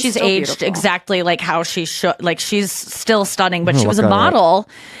 though. I think she's aged beautiful. Exactly like how she should. Like she's still stunning, but she was a model.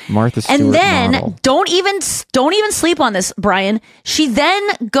 Martha Stewart and then model. don't even sleep on this, Brian. She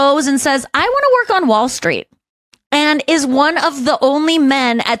then goes and says, "I want to work on Wall Street," and is one of the only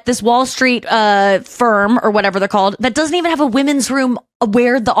men at this Wall Street firm or whatever they're called that doesn't even have a women's room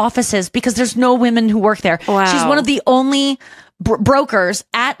where the office is, because there's no women who work there. Wow. She's one of the only brokers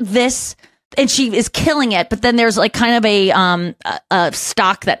at this. And she is killing it, but then there's like kind of a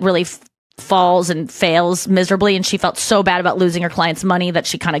stock that really falls and fails miserably, and she felt so bad about losing her client's money that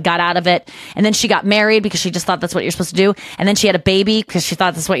she kind of got out of it. And then she got married because she just thought that's what you're supposed to do. And then she had a baby because she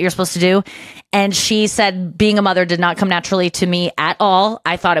thought that's what you're supposed to do. And she said, being a mother did not come naturally to me at all.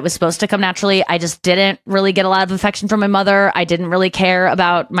 I thought it was supposed to come naturally. I just didn't really get a lot of affection from my mother. I didn't really care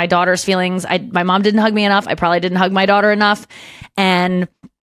about my daughter's feelings. My mom didn't hug me enough. I probably didn't hug my daughter enough. And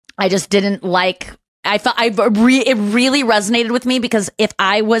I just didn't like, it really resonated with me, because if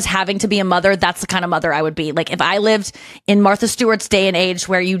I was having to be a mother, that's the kind of mother I would be. Like if I lived in Martha Stewart's day and age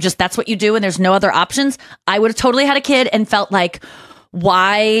where that's what you do and there's no other options, I would have totally had a kid and felt like,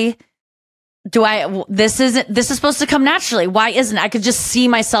 why do this is supposed to come naturally. Why isn't it? I could just see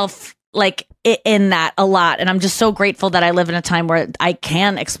myself like in that a lot. And I'm just so grateful that I live in a time where I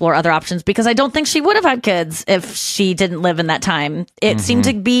can explore other options, because I don't think she would have had kids if she didn't live in that time. It seemed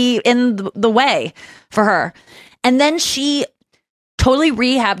to be in the way for her. And then she totally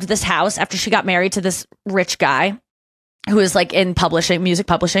rehabbed this house after she got married to this rich guy who is like in music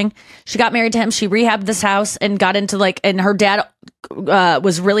publishing. She got married to him. She rehabbed this house and got into and her dad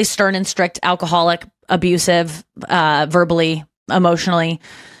was really stern and strict, alcoholic, abusive, verbally, emotionally.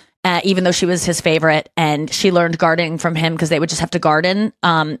 Even though she was his favorite, and she learned gardening from him because they would just have to garden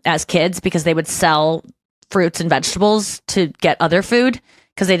as kids, because they would sell fruits and vegetables to get other food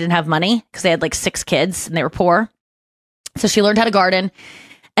because they didn't have money, because they had like 6 kids and they were poor. So she learned how to garden.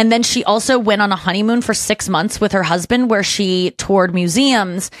 And then she also went on a honeymoon for 6 months with her husband, where she toured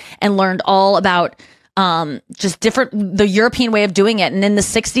museums and learned all about just the European way of doing it. And in the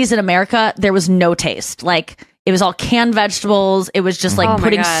 60s in America, there was no taste. Like, it was all canned vegetables. It was just like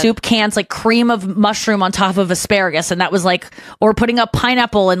putting soup cans, like cream of mushroom on top of asparagus. And that was like, or putting a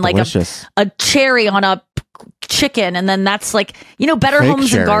pineapple and like a cherry on a chicken. And then that's like, Better Fake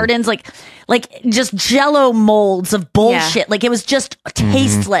Homes cherry. and Gardens, like just Jello molds of bullshit. Yeah. Like it was just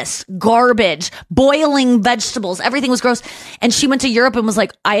tasteless, garbage, boiling vegetables. Everything was gross. And she went to Europe and was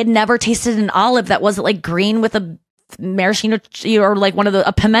like, I had never tasted an olive that wasn't like green with a maraschino or like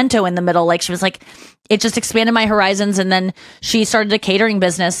a pimento in the middle. Like she was like, it just expanded my horizons. And then she started a catering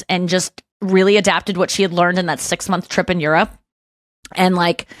business and just really adapted what she had learned in that 6-month trip in Europe, and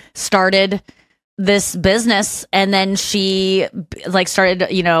like started this business. And then she like started,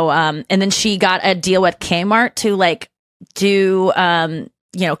 and then she got a deal with Kmart to like do,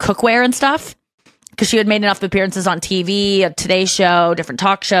 cookware and stuff, because she had made enough appearances on TV, a Today Show, different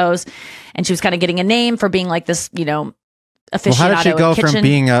talk shows. And she was kind of getting a name for being like this, aficionado. Well, how did she go from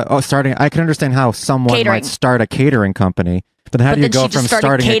being starting? I can understand how someone might start a catering company, but how do you go from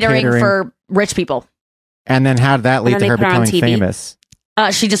starting catering for rich people? And then how did that lead to her becoming famous?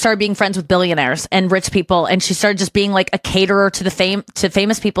 She just started being friends with billionaires and rich people, and she started just being like a caterer to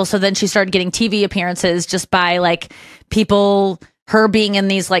famous people. So then she started getting TV appearances just by like her being in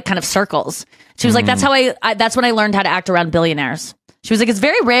these like kind of circles. She was like, that's how that's when I learned how to act around billionaires. She was like, it's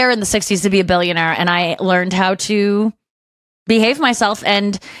very rare in the 60s to be a billionaire. And I learned how to behave myself.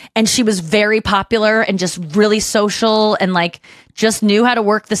 And she was very popular and just really social and like just knew how to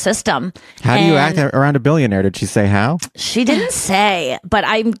work the system. How do you act around a billionaire? Did she say how? She didn't say, but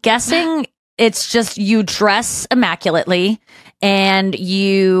I'm guessing it's just you dress immaculately and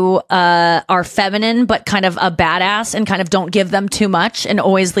you are feminine, but kind of a badass and kind of don't give them too much and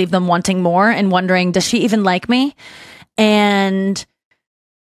always leave them wanting more and wondering, does she even like me? And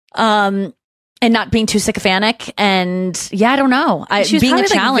not being too sycophantic. And yeah, I don't know. She was being a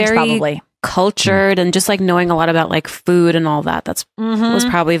probably, challenge, like, very probably. cultured and just like knowing a lot about like food and all that. That's was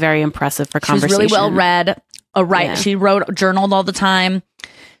probably very impressive for conversation. She was really well read. Yeah. She journaled all the time.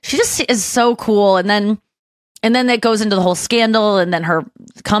 She just is so cool. And then it goes into the whole scandal and then her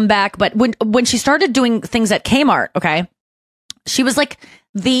comeback. But when she started doing things at Kmart, okay, she was like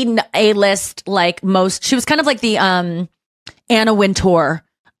the A-list, like most. She was kind of like the Anna Wintour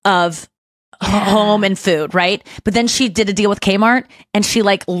of home and food, right? But then she did a deal with Kmart and she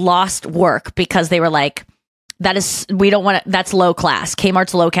like lost work because they were like, that's low class.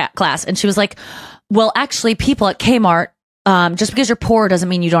 Kmart's low class. And she was like, well, actually people at Kmart, just because you're poor doesn't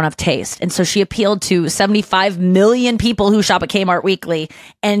mean you don't have taste. And so she appealed to 75 million people who shop at Kmart weekly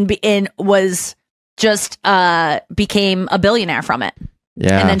and was just became a billionaire from it.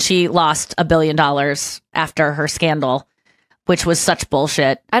 Yeah. And then she lost $1 billion after her scandal, which was such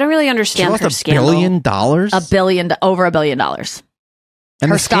bullshit. I don't really understand her scandal. $1 billion? Over $1 billion. And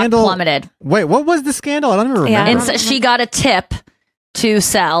her the stock scandal plummeted. Wait, what was the scandal? I don't even remember. And so she got a tip to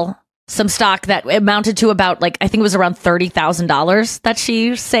sell some stock that amounted to about I think it was around $30,000 that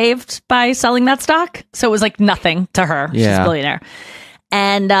she saved by selling that stock. So it was like nothing to her. Yeah. She's a billionaire.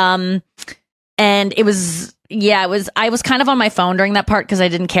 And it was, I was kind of on my phone during that part because I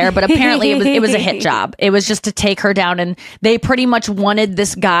didn't care, but apparently it was a hit job. It was just to take her down, and they pretty much wanted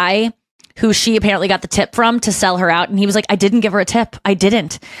this guy who she apparently got the tip from to sell her out. And he was like, I didn't give her a tip. I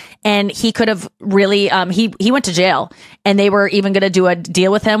didn't. And he could have really, he went to jail, and they were even going to do a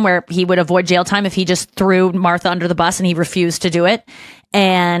deal with him where he would avoid jail time if he just threw Martha under the bus, and he refused to do it.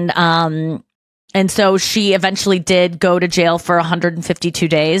 And so she eventually did go to jail for 152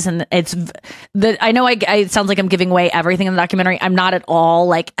 days. And I know it sounds like I'm giving away everything in the documentary. I'm not at all.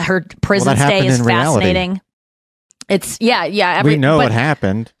 Like, her prison stay is fascinating. It's we know what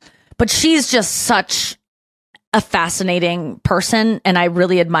happened. But she's just such a fascinating person, and I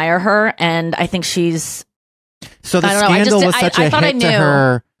really admire her. And I think she's. So the scandal was such a hit to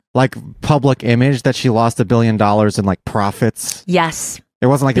her, like, public image that she lost $1 billion in like profits. Yes, it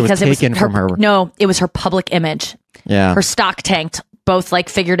wasn't like because it was taken from her. No, it was her public image. Yeah, her stock tanked, both like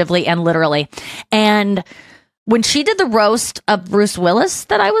figuratively and literally. And when she did the roast of Bruce Willis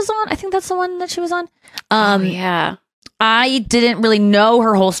that I was on, I think that's the one that she was on. Yeah. I didn't really know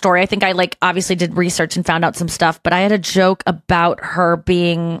her whole story. I think I obviously did research and found out some stuff, but I had a joke about her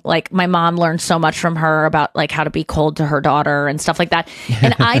being like, my mom learned so much from her about like how to be cold to her daughter and stuff like that.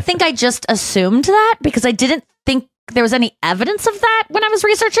 And I think I just assumed that because I didn't think there was any evidence of that when I was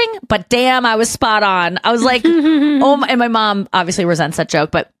researching, but damn, I was spot on. I was like, and my mom obviously resents that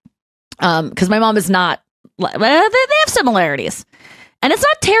joke, but because my mom is not, they have similarities. And it's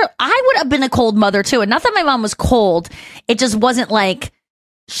not terrible. I would have been a cold mother too. And not that my mom was cold. It just wasn't like,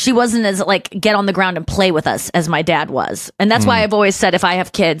 she wasn't as like get on the ground and play with us as my dad was. And that's why I've always said, if I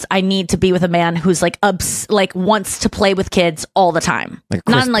have kids, I need to be with a man who's like, wants to play with kids all the time. Like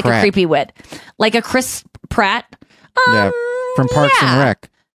not in like a creepy wit. Like a Chris Pratt. From Parks and Rec.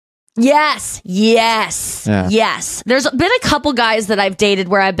 Yes. There's been a couple guys that I've dated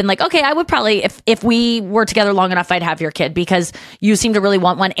where I've been like, okay, I would probably, if we were together long enough, I'd have your kid because you seem to really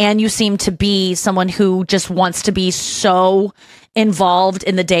want one. And you seem to be someone who just wants to be so involved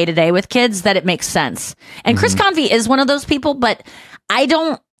in the day to day with kids that it makes sense. And Chris Convey is one of those people, but I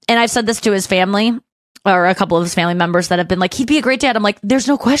don't, and I've said this to his family or a couple of his family members that have been like, he'd be a great dad. I'm like, there's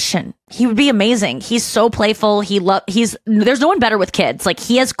no question. He would be amazing. He's so playful. There's no one better with kids. Like,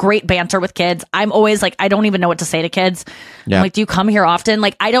 he has great banter with kids. I'm always like, I don't even know what to say to kids. Yeah. I'm like, do you come here often?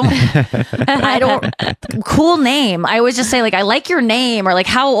 Like, I don't, cool name. I always just say like, I like your name, or like,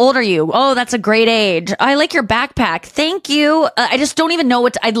 how old are you? Oh, that's a great age. I like your backpack. Thank you. I just don't even know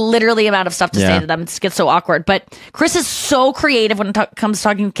I literally am out of stuff to say to them. It gets so awkward. But Chris is so creative when it comes to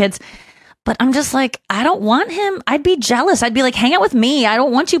talking to kids. But I'm just like, I don't want him. I'd be jealous. I'd be like, hang out with me. I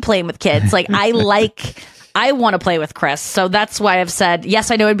don't want you playing with kids. Like, I want to play with Chris. So that's why I've said, yes,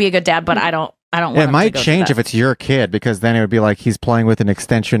 I know it'd be a good dad, but I don't want him it might to go change if it's your kid, because then it would be like he's playing with an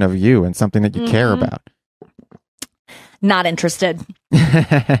extension of you and something that you care about. Not interested.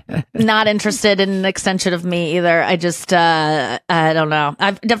 Not interested in an extension of me either. I just, I don't know.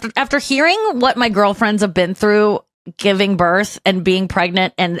 After hearing what my girlfriends have been through giving birth and being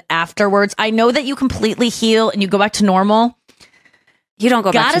pregnant and afterwards, I know that you completely heal and you go back to normal. You don't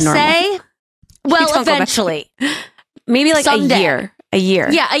go back to normal. Gotta say, well, eventually. Maybe like someday. a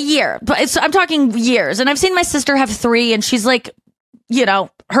year. Yeah, a year. But I'm talking years. And I've seen my sister have 3 and she's like, you know,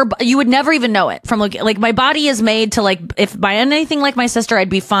 you would never even know it from like my body is made to like, if by anything like my sister, I'd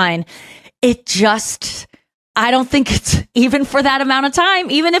be fine. It just, I don't think it's even for that amount of time,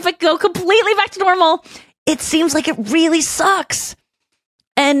 even if it go completely back to normal, it seems like it really sucks.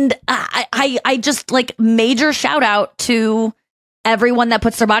 And I just like major shout out to everyone that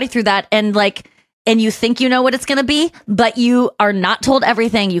puts their body through that. And like, and you think you know what it's going to be, but you are not told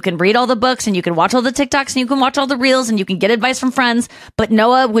everything. You can read all the books and you can watch all the TikToks and you can watch all the reels and you can get advice from friends. But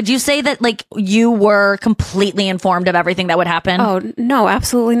Noah, would you say that like you were completely informed of everything that would happen? Oh, no,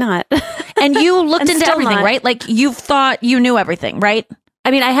 absolutely not. And you looked into everything, not. right? Like you thought you knew everything, right?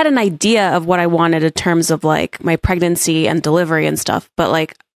 I mean, I had an idea of what I wanted in terms of like my pregnancy and delivery and stuff, but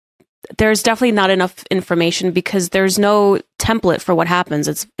like there's definitely not enough information because there's no template for what happens.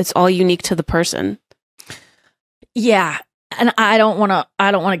 It's all unique to the person. Yeah. And I don't want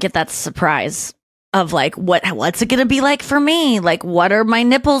to get that surprise of like, what's it going to be like for me? Like, what are my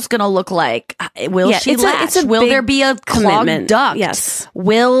nipples going to look like? Will she latch? Will there be a clogged duct? Yes.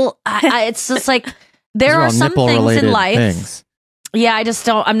 It's just like, there are some things in life. Things. Yeah,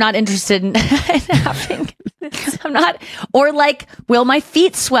 I'm not interested in having, or like, will my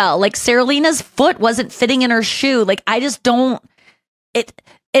feet swell? Like Saralina's foot wasn't fitting in her shoe. Like, I just don't,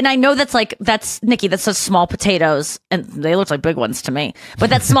 and I know that's Nikki, that's such small potatoes, and they look like big ones to me, but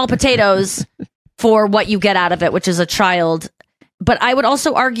that's small potatoes for what you get out of it, which is a child. But I would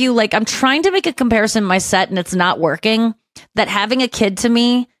also argue, like, I'm trying to make a comparison in my set and it's not working, that having a kid to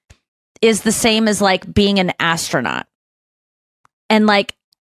me is the same as like being an astronaut. And like,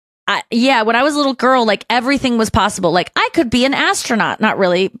 when I was a little girl, like everything was possible. Like I could be an astronaut, not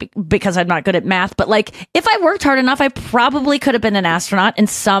really because I'm not good at math, but like if I worked hard enough, I probably could have been an astronaut and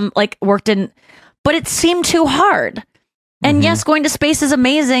but it seemed too hard. And yes, going to space is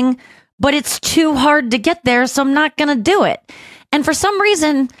amazing, but it's too hard to get there. So I'm not going to do it. And for some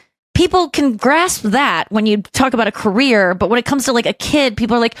reason, people can grasp that when you talk about a career, but when it comes to like a kid,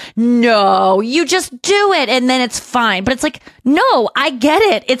 people are like, no, you just do it and then it's fine. But it's like, no, I get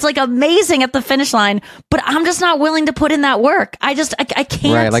it. It's like amazing at the finish line, but I'm just not willing to put in that work. I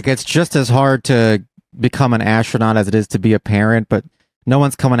can't. Right. Like it's just as hard to become an astronaut as it is to be a parent, but no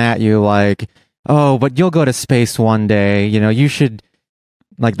one's coming at you like, oh, but you'll go to space one day. You know, you should.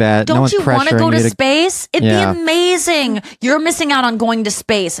 Like that. Don't you want to go to space? It'd be amazing. You're missing out on going to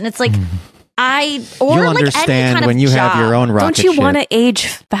space. And it's like, you'll understand kind of when you have your own rocket ship. Don't you want to age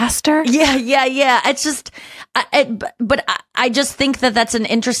faster? Yeah. It's just, I just think that that's an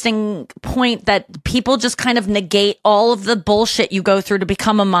interesting point that people just kind of negate all of the bullshit you go through to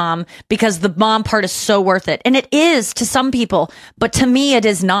become a mom because the mom part is so worth it. And it is to some people, but to me, it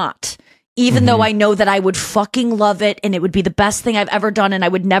is not. Even though I know that I would fucking love it and it would be the best thing I've ever done and I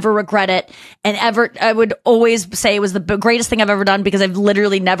would never regret it. And I would always say it was the greatest thing I've ever done because I've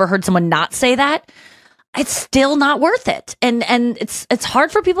literally never heard someone not say that. It's still not worth it. And it's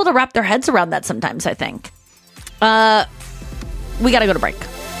hard for people to wrap their heads around that sometimes, I think. We got to go to break.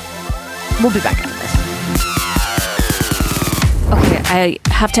 We'll be back after this. Okay, I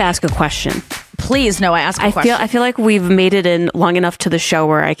have to ask a question. Please, Noah, ask a question. I feel like we've made it in long enough to the show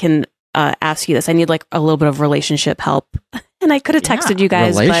where I can ask you this. I need like a little bit of relationship help. And I could have texted you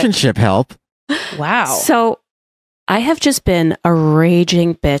guys. Relationship help? Wow. So I have just been a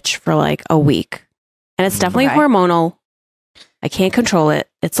raging bitch for like a week. And it's definitely hormonal. I can't control it.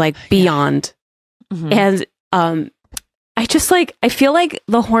 It's like beyond. And I just like, I feel like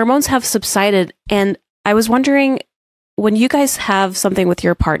the hormones have subsided. And I was wondering, when you guys have something with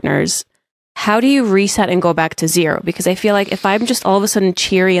your partners, how do you reset and go back to zero? Because I feel like if I'm just all of a sudden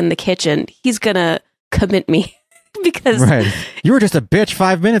cheery in the kitchen, he's going to commit me. Because you were just a bitch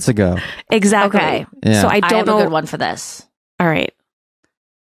 5 minutes ago. Exactly. Okay. So I don't know. A good one for this. All right.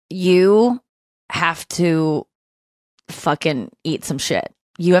 You have to fucking eat some shit.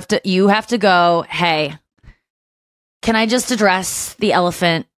 You have to go, hey, can I just address the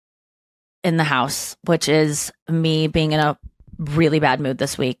elephant in the house, which is me being in a really bad mood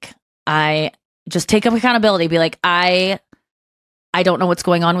this week. I just take up accountability, be like, I don't know what's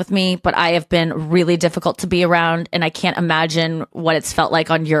going on with me, but I have been really difficult to be around and I can't imagine what it's felt like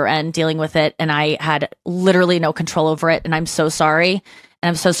on your end dealing with it. And I had literally no control over it. And I'm so sorry. And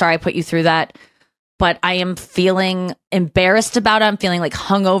I'm so sorry I put you through that. but I am feeling embarrassed about it. I'm feeling like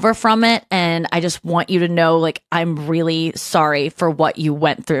hungover from it. And I just want you to know, like, I'm really sorry for what you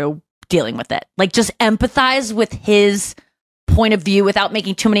went through dealing with it. Like, just empathize with his point of view without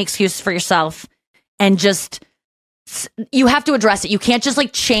making too many excuses for yourself. And just, you have to address it. You can't just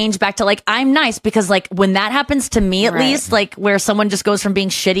like change back to like, I'm nice, because like when that happens to me, at least, like where someone just goes from being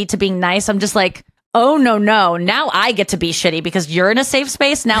shitty to being nice, I'm just like, oh no, now I get to be shitty because you're in a safe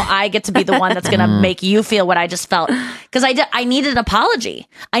space. Now I get to be the one that's going to make you feel what I just felt. Because I need an apology.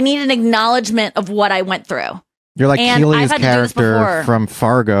 I need an acknowledgement of what I went through. You're like Keely's character from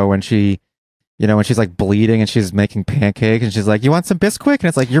Fargo when she, you know, when she's like bleeding and she's making pancakes and she's like, you want some Bisquick? And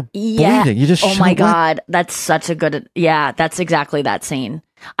it's like, you're bleeding. You just, oh my God. That's such a good, that's exactly that scene.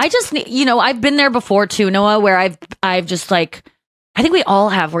 I just, you know, I've been there before too, Noah, where I've just like, I think we all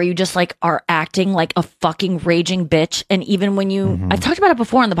have, where you just like are acting like a fucking raging bitch. And even when you, I've talked about it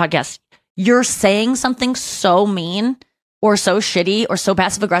before on the podcast, you're saying something so mean or so shitty or so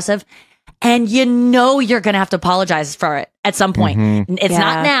passive aggressive, and you know you're going to have to apologize for it at some point. It's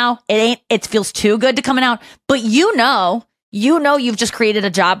not now. It feels too good to coming out, but you know you've just created a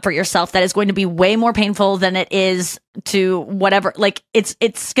job for yourself that is going to be way more painful than it is to whatever. Like it's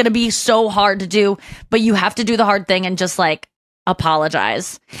going to be so hard to do, but you have to do the hard thing and just like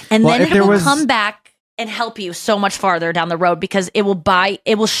apologize. And then it will come back and help you so much farther down the road, because it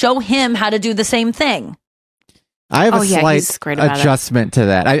will show him how to do the same thing. I have a slight adjustment to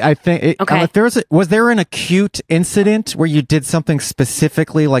that. I think was there an acute incident where you did something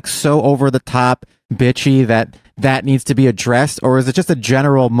specifically like so over the top bitchy that needs to be addressed, or is it just a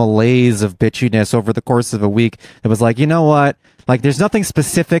general malaise of bitchiness over the course of a week that was like, you know what, like there's nothing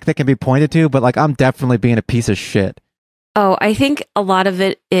specific that can be pointed to, but like I'm definitely being a piece of shit? Oh, I think a lot of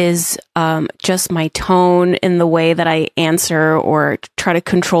it is just my tone in the way that I answer or try to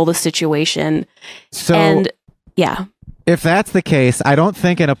control the situation. Yeah. If that's the case, I don't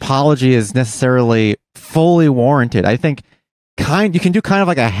think an apology is necessarily fully warranted. I think you can do kind of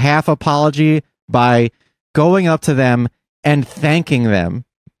like a half apology by going up to them and thanking them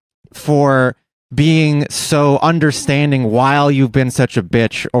for being so understanding while you've been such a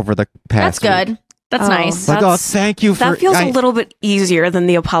bitch over the past That's good. That's nice. Like, thank you for... That feels a little bit easier than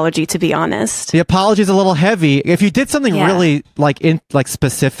the apology, to be honest. The apology is a little heavy. If you did something really like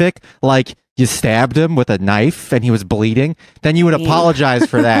specific, like you stabbed him with a knife and he was bleeding, then you would apologize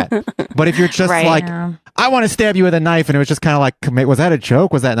for that. But if you're just like, I want to stab you with a knife, and it was just kind of like, was that a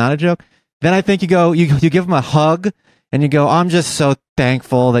joke? Was that not a joke? Then I think you go, you give him a hug and you go, I'm just so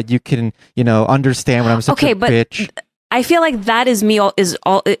thankful that you can, you know, understand when I'm such a bitch. I feel like that is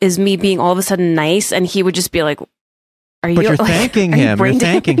me being all of a sudden nice, and he would just be like, But you're thanking him. You're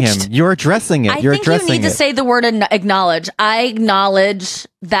thanking him. You're addressing it. I think you need to say the word acknowledge. I acknowledge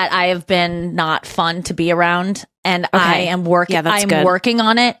that I have been not fun to be around, and I am working. Yeah, I'm working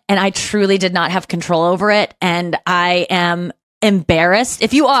on it, and I truly did not have control over it, and I am embarrassed.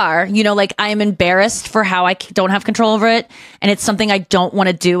 If you are, you know, like I am embarrassed for how I don't have control over it, and it's something I don't want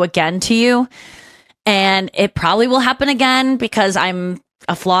to do again to you, and it probably will happen again because I'm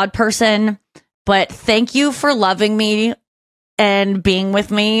a flawed person. But thank you for loving me and being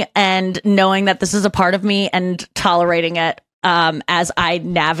with me and knowing that this is a part of me and tolerating it as I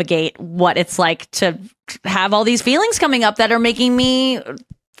navigate what it's like to have all these feelings coming up that are making me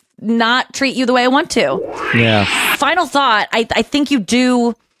not treat you the way I want to. Yeah. Final thought. I think you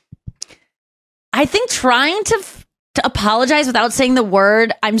do. I think trying to apologize without saying the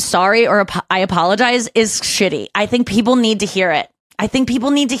word I'm sorry or I apologize is shitty. I think people need to hear it.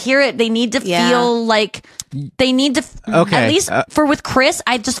 They need to feel like they need to, at least with Chris,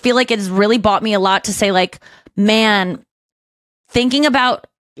 I just feel like it has really bought me a lot to say like, man, thinking about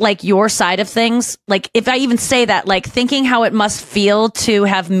like your side of things, like if I even say that, like thinking how it must feel to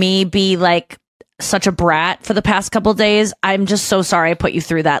have me be like such a brat for the past couple of days. I'm just so sorry I put you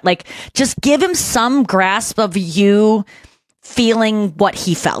through that. Like just give him some grasp of you feeling what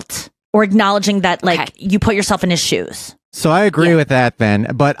he felt or acknowledging that like you put yourself in his shoes. So I agree with that then,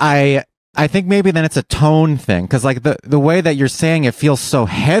 but I think maybe then it's a tone thing, because like the way that you're saying it feels so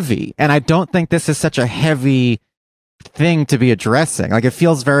heavy, and I don't think this is such a heavy thing to be addressing. Like it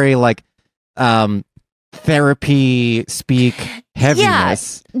feels very like therapy speak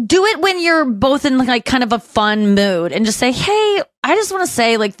heaviness. Yeah, do it when you're both in like kind of a fun mood and just say, hey, I just want to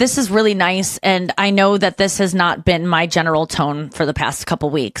say like this is really nice, and I know that this has not been my general tone for the past couple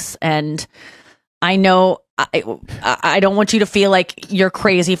weeks, and I know I don't want you to feel like you're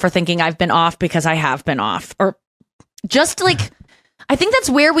crazy for thinking I've been off, because I have been off. Or just like, I think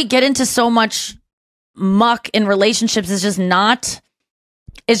that's where we get into so much muck in relationships, is just not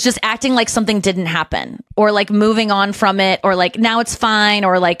is just acting like something didn't happen, or like moving on from it, or like now it's fine,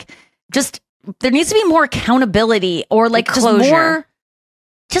 or like just there needs to be more accountability, or like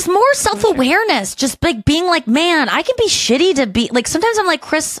just more self-awareness, just like being like, man, I can be shitty to be like, sometimes I'm like,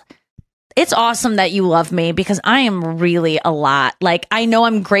 Chris, it's awesome that you love me because I am really a lot. Like, I know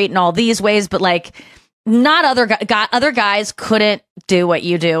I'm great in all these ways, but like not other guys couldn't do what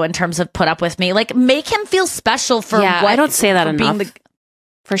you do in terms of put up with me. Like, make him feel special for what I don't say that enough.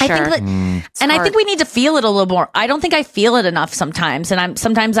 For sure. I think that, I think we need to feel it a little more. I don't think I feel it enough sometimes. And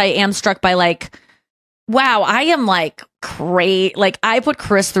sometimes I am struck by like, wow, I am like great. Like, I put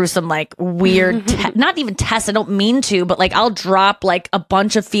Chris through some like weird, not even tests. I don't mean to, but like I'll drop like a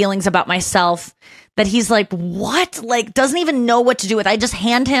bunch of feelings about myself that he's like, what? Like, doesn't even know what to do with. I just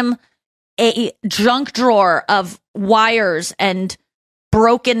hand him a junk drawer of wires and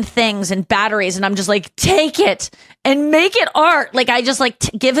broken things and batteries, and I'm just like, take it and make it art. Like, I just like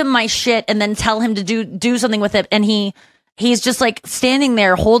give him my shit and then tell him to do something with it, and he's just like standing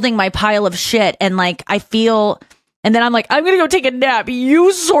there holding my pile of shit, and like I feel, and then I'm like, I'm gonna go take a nap,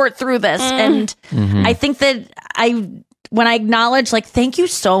 you sort through this. And I think that when I acknowledge like, thank you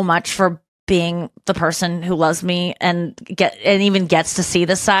so much for being the person who loves me and even gets to see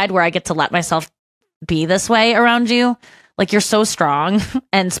this side where I get to let myself be this way around you. Like, you're so strong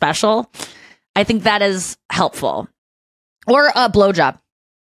and special. I think that is helpful. Or a blowjob.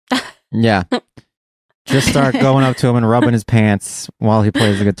 Yeah. Just start going up to him and rubbing his pants while he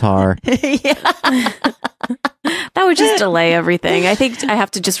plays the guitar. That would just delay everything. I think I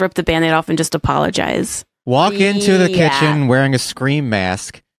have to just rip the Band-Aid off and just apologize. Walk into the kitchen wearing a Scream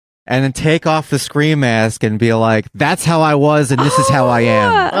mask, and then take off the Scream mask and be like, that's how I was, and this is how I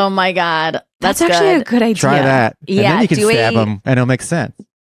am. Oh my God. That's actually a good idea. Try that. And Yeah, then you can stab him, and it'll make sense.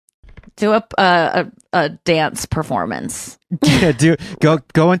 Do a dance performance. Yeah,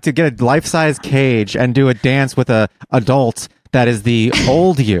 go into get a life-size cage and do a dance with a adult that is the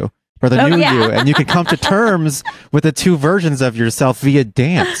old you or the new you, and you can come to terms with the two versions of yourself via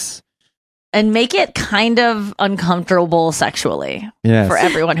dance. And make it kind of uncomfortable sexually for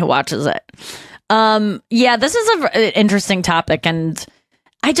everyone who watches it. This is an interesting topic, and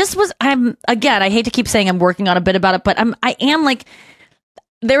I hate to keep saying I'm working on a bit about it, but I am like,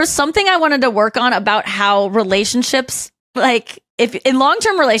 there was something I wanted to work on about how relationships, like if in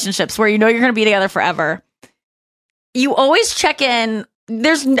long-term relationships where you know you're going to be together forever, you always check in.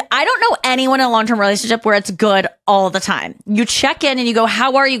 I don't know anyone in a long-term relationship where it's good all the time. You check in and you go,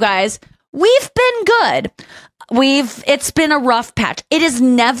 how are you guys? We've been good. It's been a rough patch. It is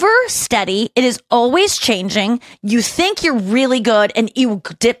never steady. It is always changing. You think you're really good and you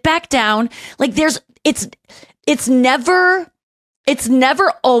dip back down. Like it's never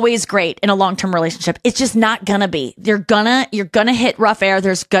always great in a long-term relationship. It's just not gonna be. You're gonna hit rough air.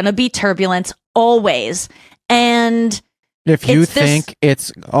 There's gonna be turbulence always. And if you think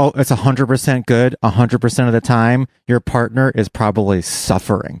it's 100% good 100% of the time, your partner is probably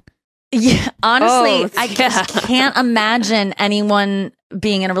suffering. Yeah, honestly, I just can't imagine anyone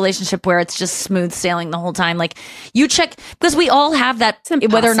being in a relationship where it's just smooth sailing the whole time. Like, you check, because we all have that,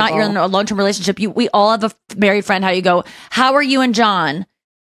 whether or not you're in a long-term relationship, we all have a married friend. How you go, how are you and John?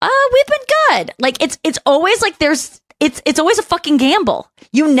 We've been good. Like, it's always like it's always a fucking gamble.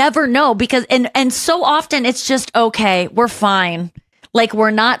 You never know, because and so often it's just, okay, we're fine. Like,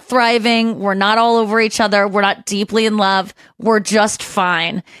 we're not thriving. We're not all over each other. We're not deeply in love. We're just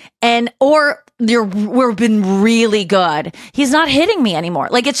fine. We've been really good. He's not hitting me anymore.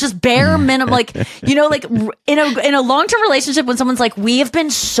 Like, it's just bare minimum. Like, you know, like in a long-term relationship, when someone's like, we have been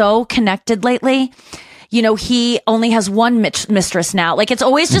so connected lately. You know, he only has one mistress now. Like, it's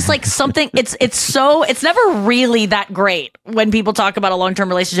always just like something. It's never really that great when people talk about a long-term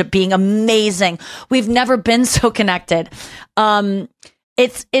relationship being amazing. We've never been so connected.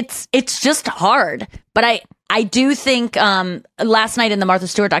 It's just hard. But I do think last night in the Martha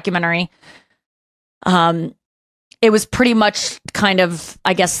Stewart documentary, it was pretty much kind of,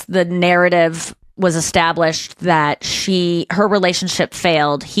 I guess, the narrative was established that her relationship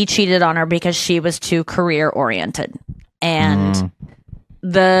failed. He cheated on her because she was too career oriented, and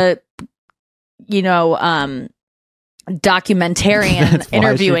the documentarian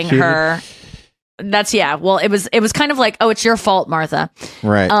interviewing her. Well, it was kind of like, oh, it's your fault, Martha.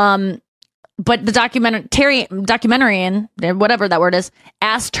 Right. But the documentarian, whatever that word is,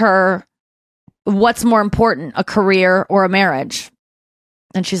 asked her, what's more important, a career or a marriage?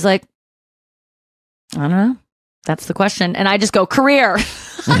 And she's like, I don't know. That's the question. And I just go, career.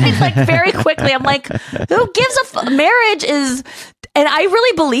 like very quickly. I'm like, who gives marriage is, and I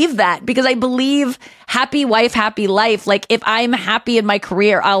really believe that because I believe happy wife, happy life. Like if I'm happy in my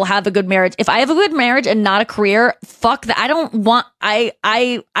career, I'll have a good marriage. If I have a good marriage and not a career, fuck that. I don't want,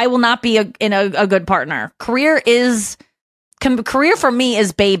 I will not be in a good partner. Career for me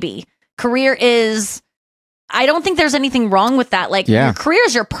is baby. Career is, I don't think there's anything wrong with that. Like your career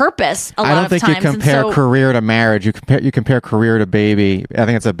is your purpose. I don't think you compare career to marriage. You compare career to baby. I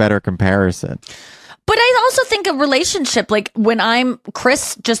think it's a better comparison. But I also think a relationship, like when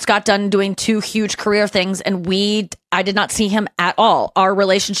Chris just got done doing 2 huge career things and I did not see him at all. Our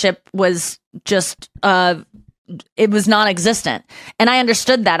relationship was just, it was non-existent. And I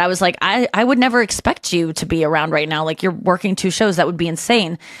understood that. I was like, I would never expect you to be around right now. Like you're working 2 shows. That would be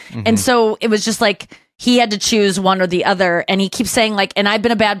insane. Mm-hmm. And so it was just like, he had to choose one or the other. And he keeps saying like, and I've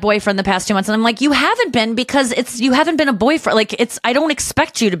been a bad boyfriend the past 2 months. And I'm like, you haven't been because you haven't been a boyfriend. Like I don't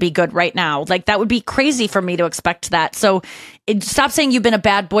expect you to be good right now. Like that would be crazy for me to expect that. So stop saying you've been a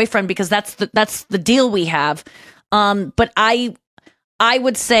bad boyfriend because that's the deal we have. But I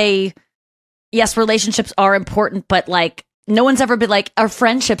would say, yes, relationships are important, but like, no one's ever been like, our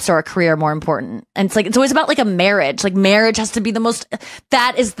friendships or our career are more important. And it's like, it's always about like a marriage. Like marriage has to be the most,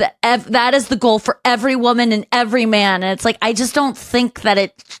 that is the goal for every woman and every man. And it's like, I just don't think that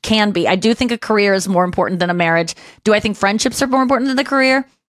it can be. I do think a career is more important than a marriage. Do I think friendships are more important than the career?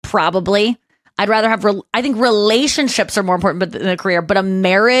 Probably. I'd rather have, I think relationships are more important than a career, but a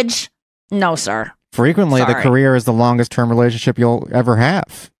marriage, no, sir. Frequently, the career is the longest term relationship you'll ever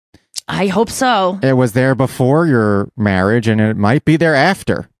have. I hope so. It was there before your marriage, and it might be there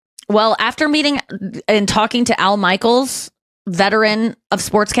after. Well, after meeting and talking to Al Michaels, veteran of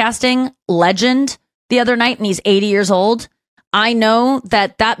sportscasting, legend, the other night, and he's 80 years old, I know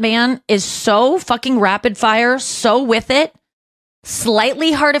that man is so fucking rapid fire, so with it,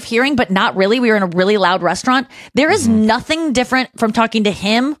 slightly hard of hearing, but not really. We were in a really loud restaurant. There is nothing different from talking to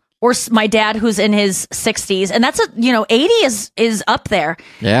him or my dad who's in his 60s. And that's 80 is up there.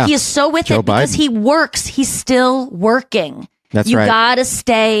 Yeah. He is so with Joe it because Biden. He works. He's still working. That's right. You got to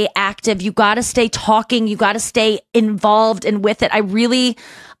stay active. You got to stay talking. You got to stay involved and with it. I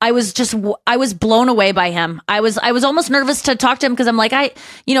was blown away by him. I was almost nervous to talk to him because I'm like,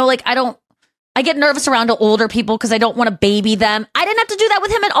 I get nervous around older people because I don't want to baby them. I didn't have to do that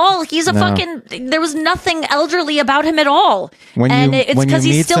with him at all. He's there was nothing elderly about him at all. It's because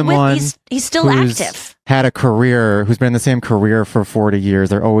he's still active. Had a career, who's been in the same career for 40 years.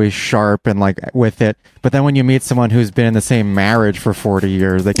 They're always sharp and like with it. But then when you meet someone who's been in the same marriage for 40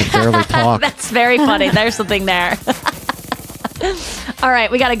 years, they can barely talk. That's very funny. There's something there. All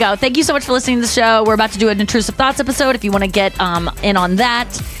right, we got to go. Thank you so much for listening to the show. We're about to do an Intrusive Thoughts episode. If you want to get in on that,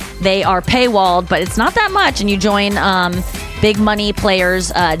 they are paywalled, but it's not that much. And you join Big Money Players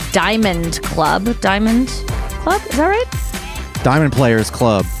Diamond Club. Diamond Club? Is that right? Diamond Players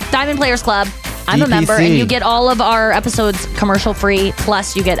Club. Diamond Players Club. I'm DPC. A member, and you get all of our episodes commercial free.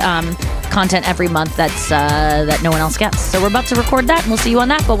 Plus, you get content every month that no one else gets. So we're about to record that, and we'll see you on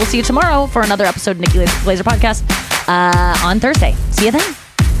that. But we'll see you tomorrow for another episode of Nikki Glaser Podcast on Thursday. See you then.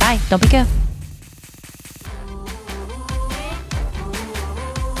 Bye. Don't be good.